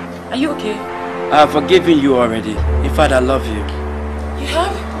 Are you okay? I have forgiven you already. In fact, I love you. You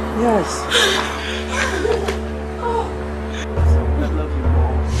have? Yes. Oh. I love you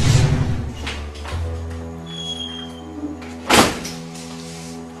more.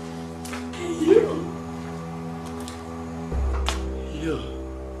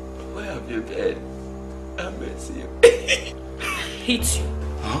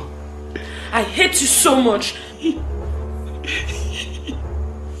 I hate you so much.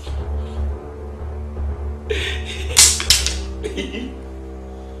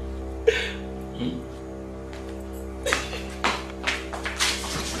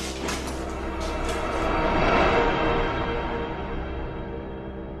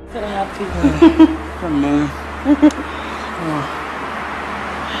 So happy. Come on.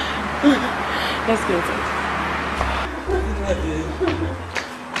 Let's go inside.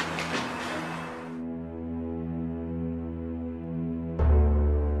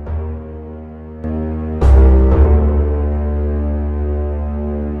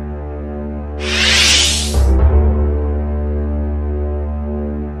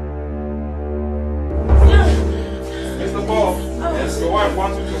 Mr. Paul, yes. Your wife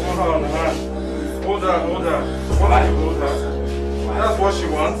wants you to hold her on the hand. Hold her, hold her. Why don't you hold her? That's what she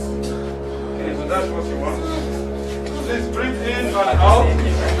wants. Okay, so that's what she wants. Please breathe in and out.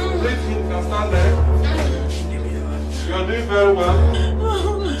 Breathe in, you can stand there. You are doing very well.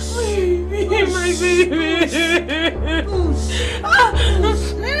 My baby.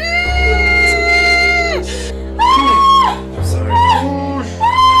 I'm sorry.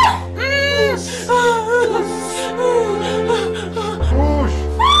 Push.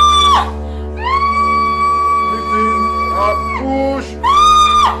 Breathe in, out, push.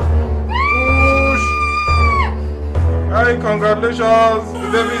 Push. Hey, congratulations. The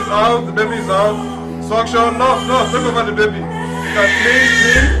baby is out. The baby is out. Suction. No, take over the baby. You can clean,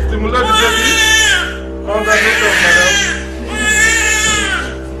 stimulate the baby. Congratulations, madam.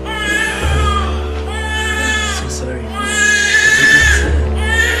 So sorry.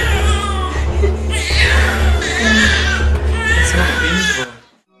 It's not painful.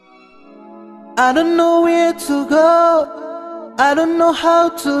 I don't know where to go. I don't know how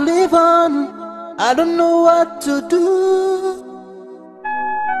to live on. I don't know what to do.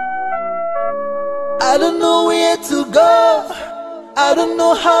 I don't know where to go. I don't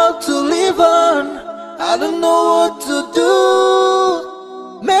know how to live on. I don't know what to do.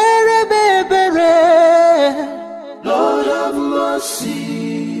 Mary, baby, Lord have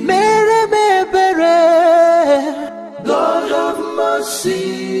mercy. Mary, baby, Lord have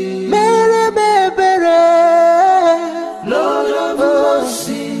mercy. Mary, baby, Lord have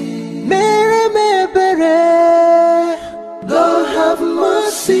mercy. Mary, baby, Lord have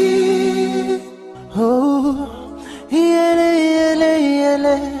mercy. Oh,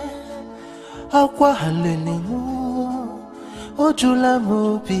 yele, akwa halelemo, ojula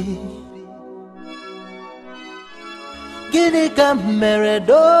mobi. Gini ka mere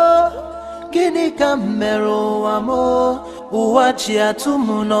do, gini ka mere amo, uwachi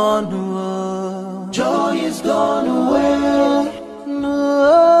atumu n'ọnụ. Joy is gone away. No.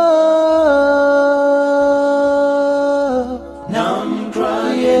 Now I'm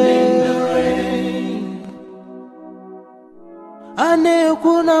crying in the rain.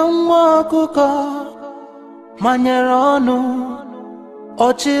 Ana-ekwu na nwa ọkụkọ manyere ọnụ,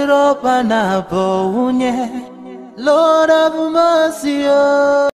 ọchịrị ọba na-abọ nwunye. Lord have mercy.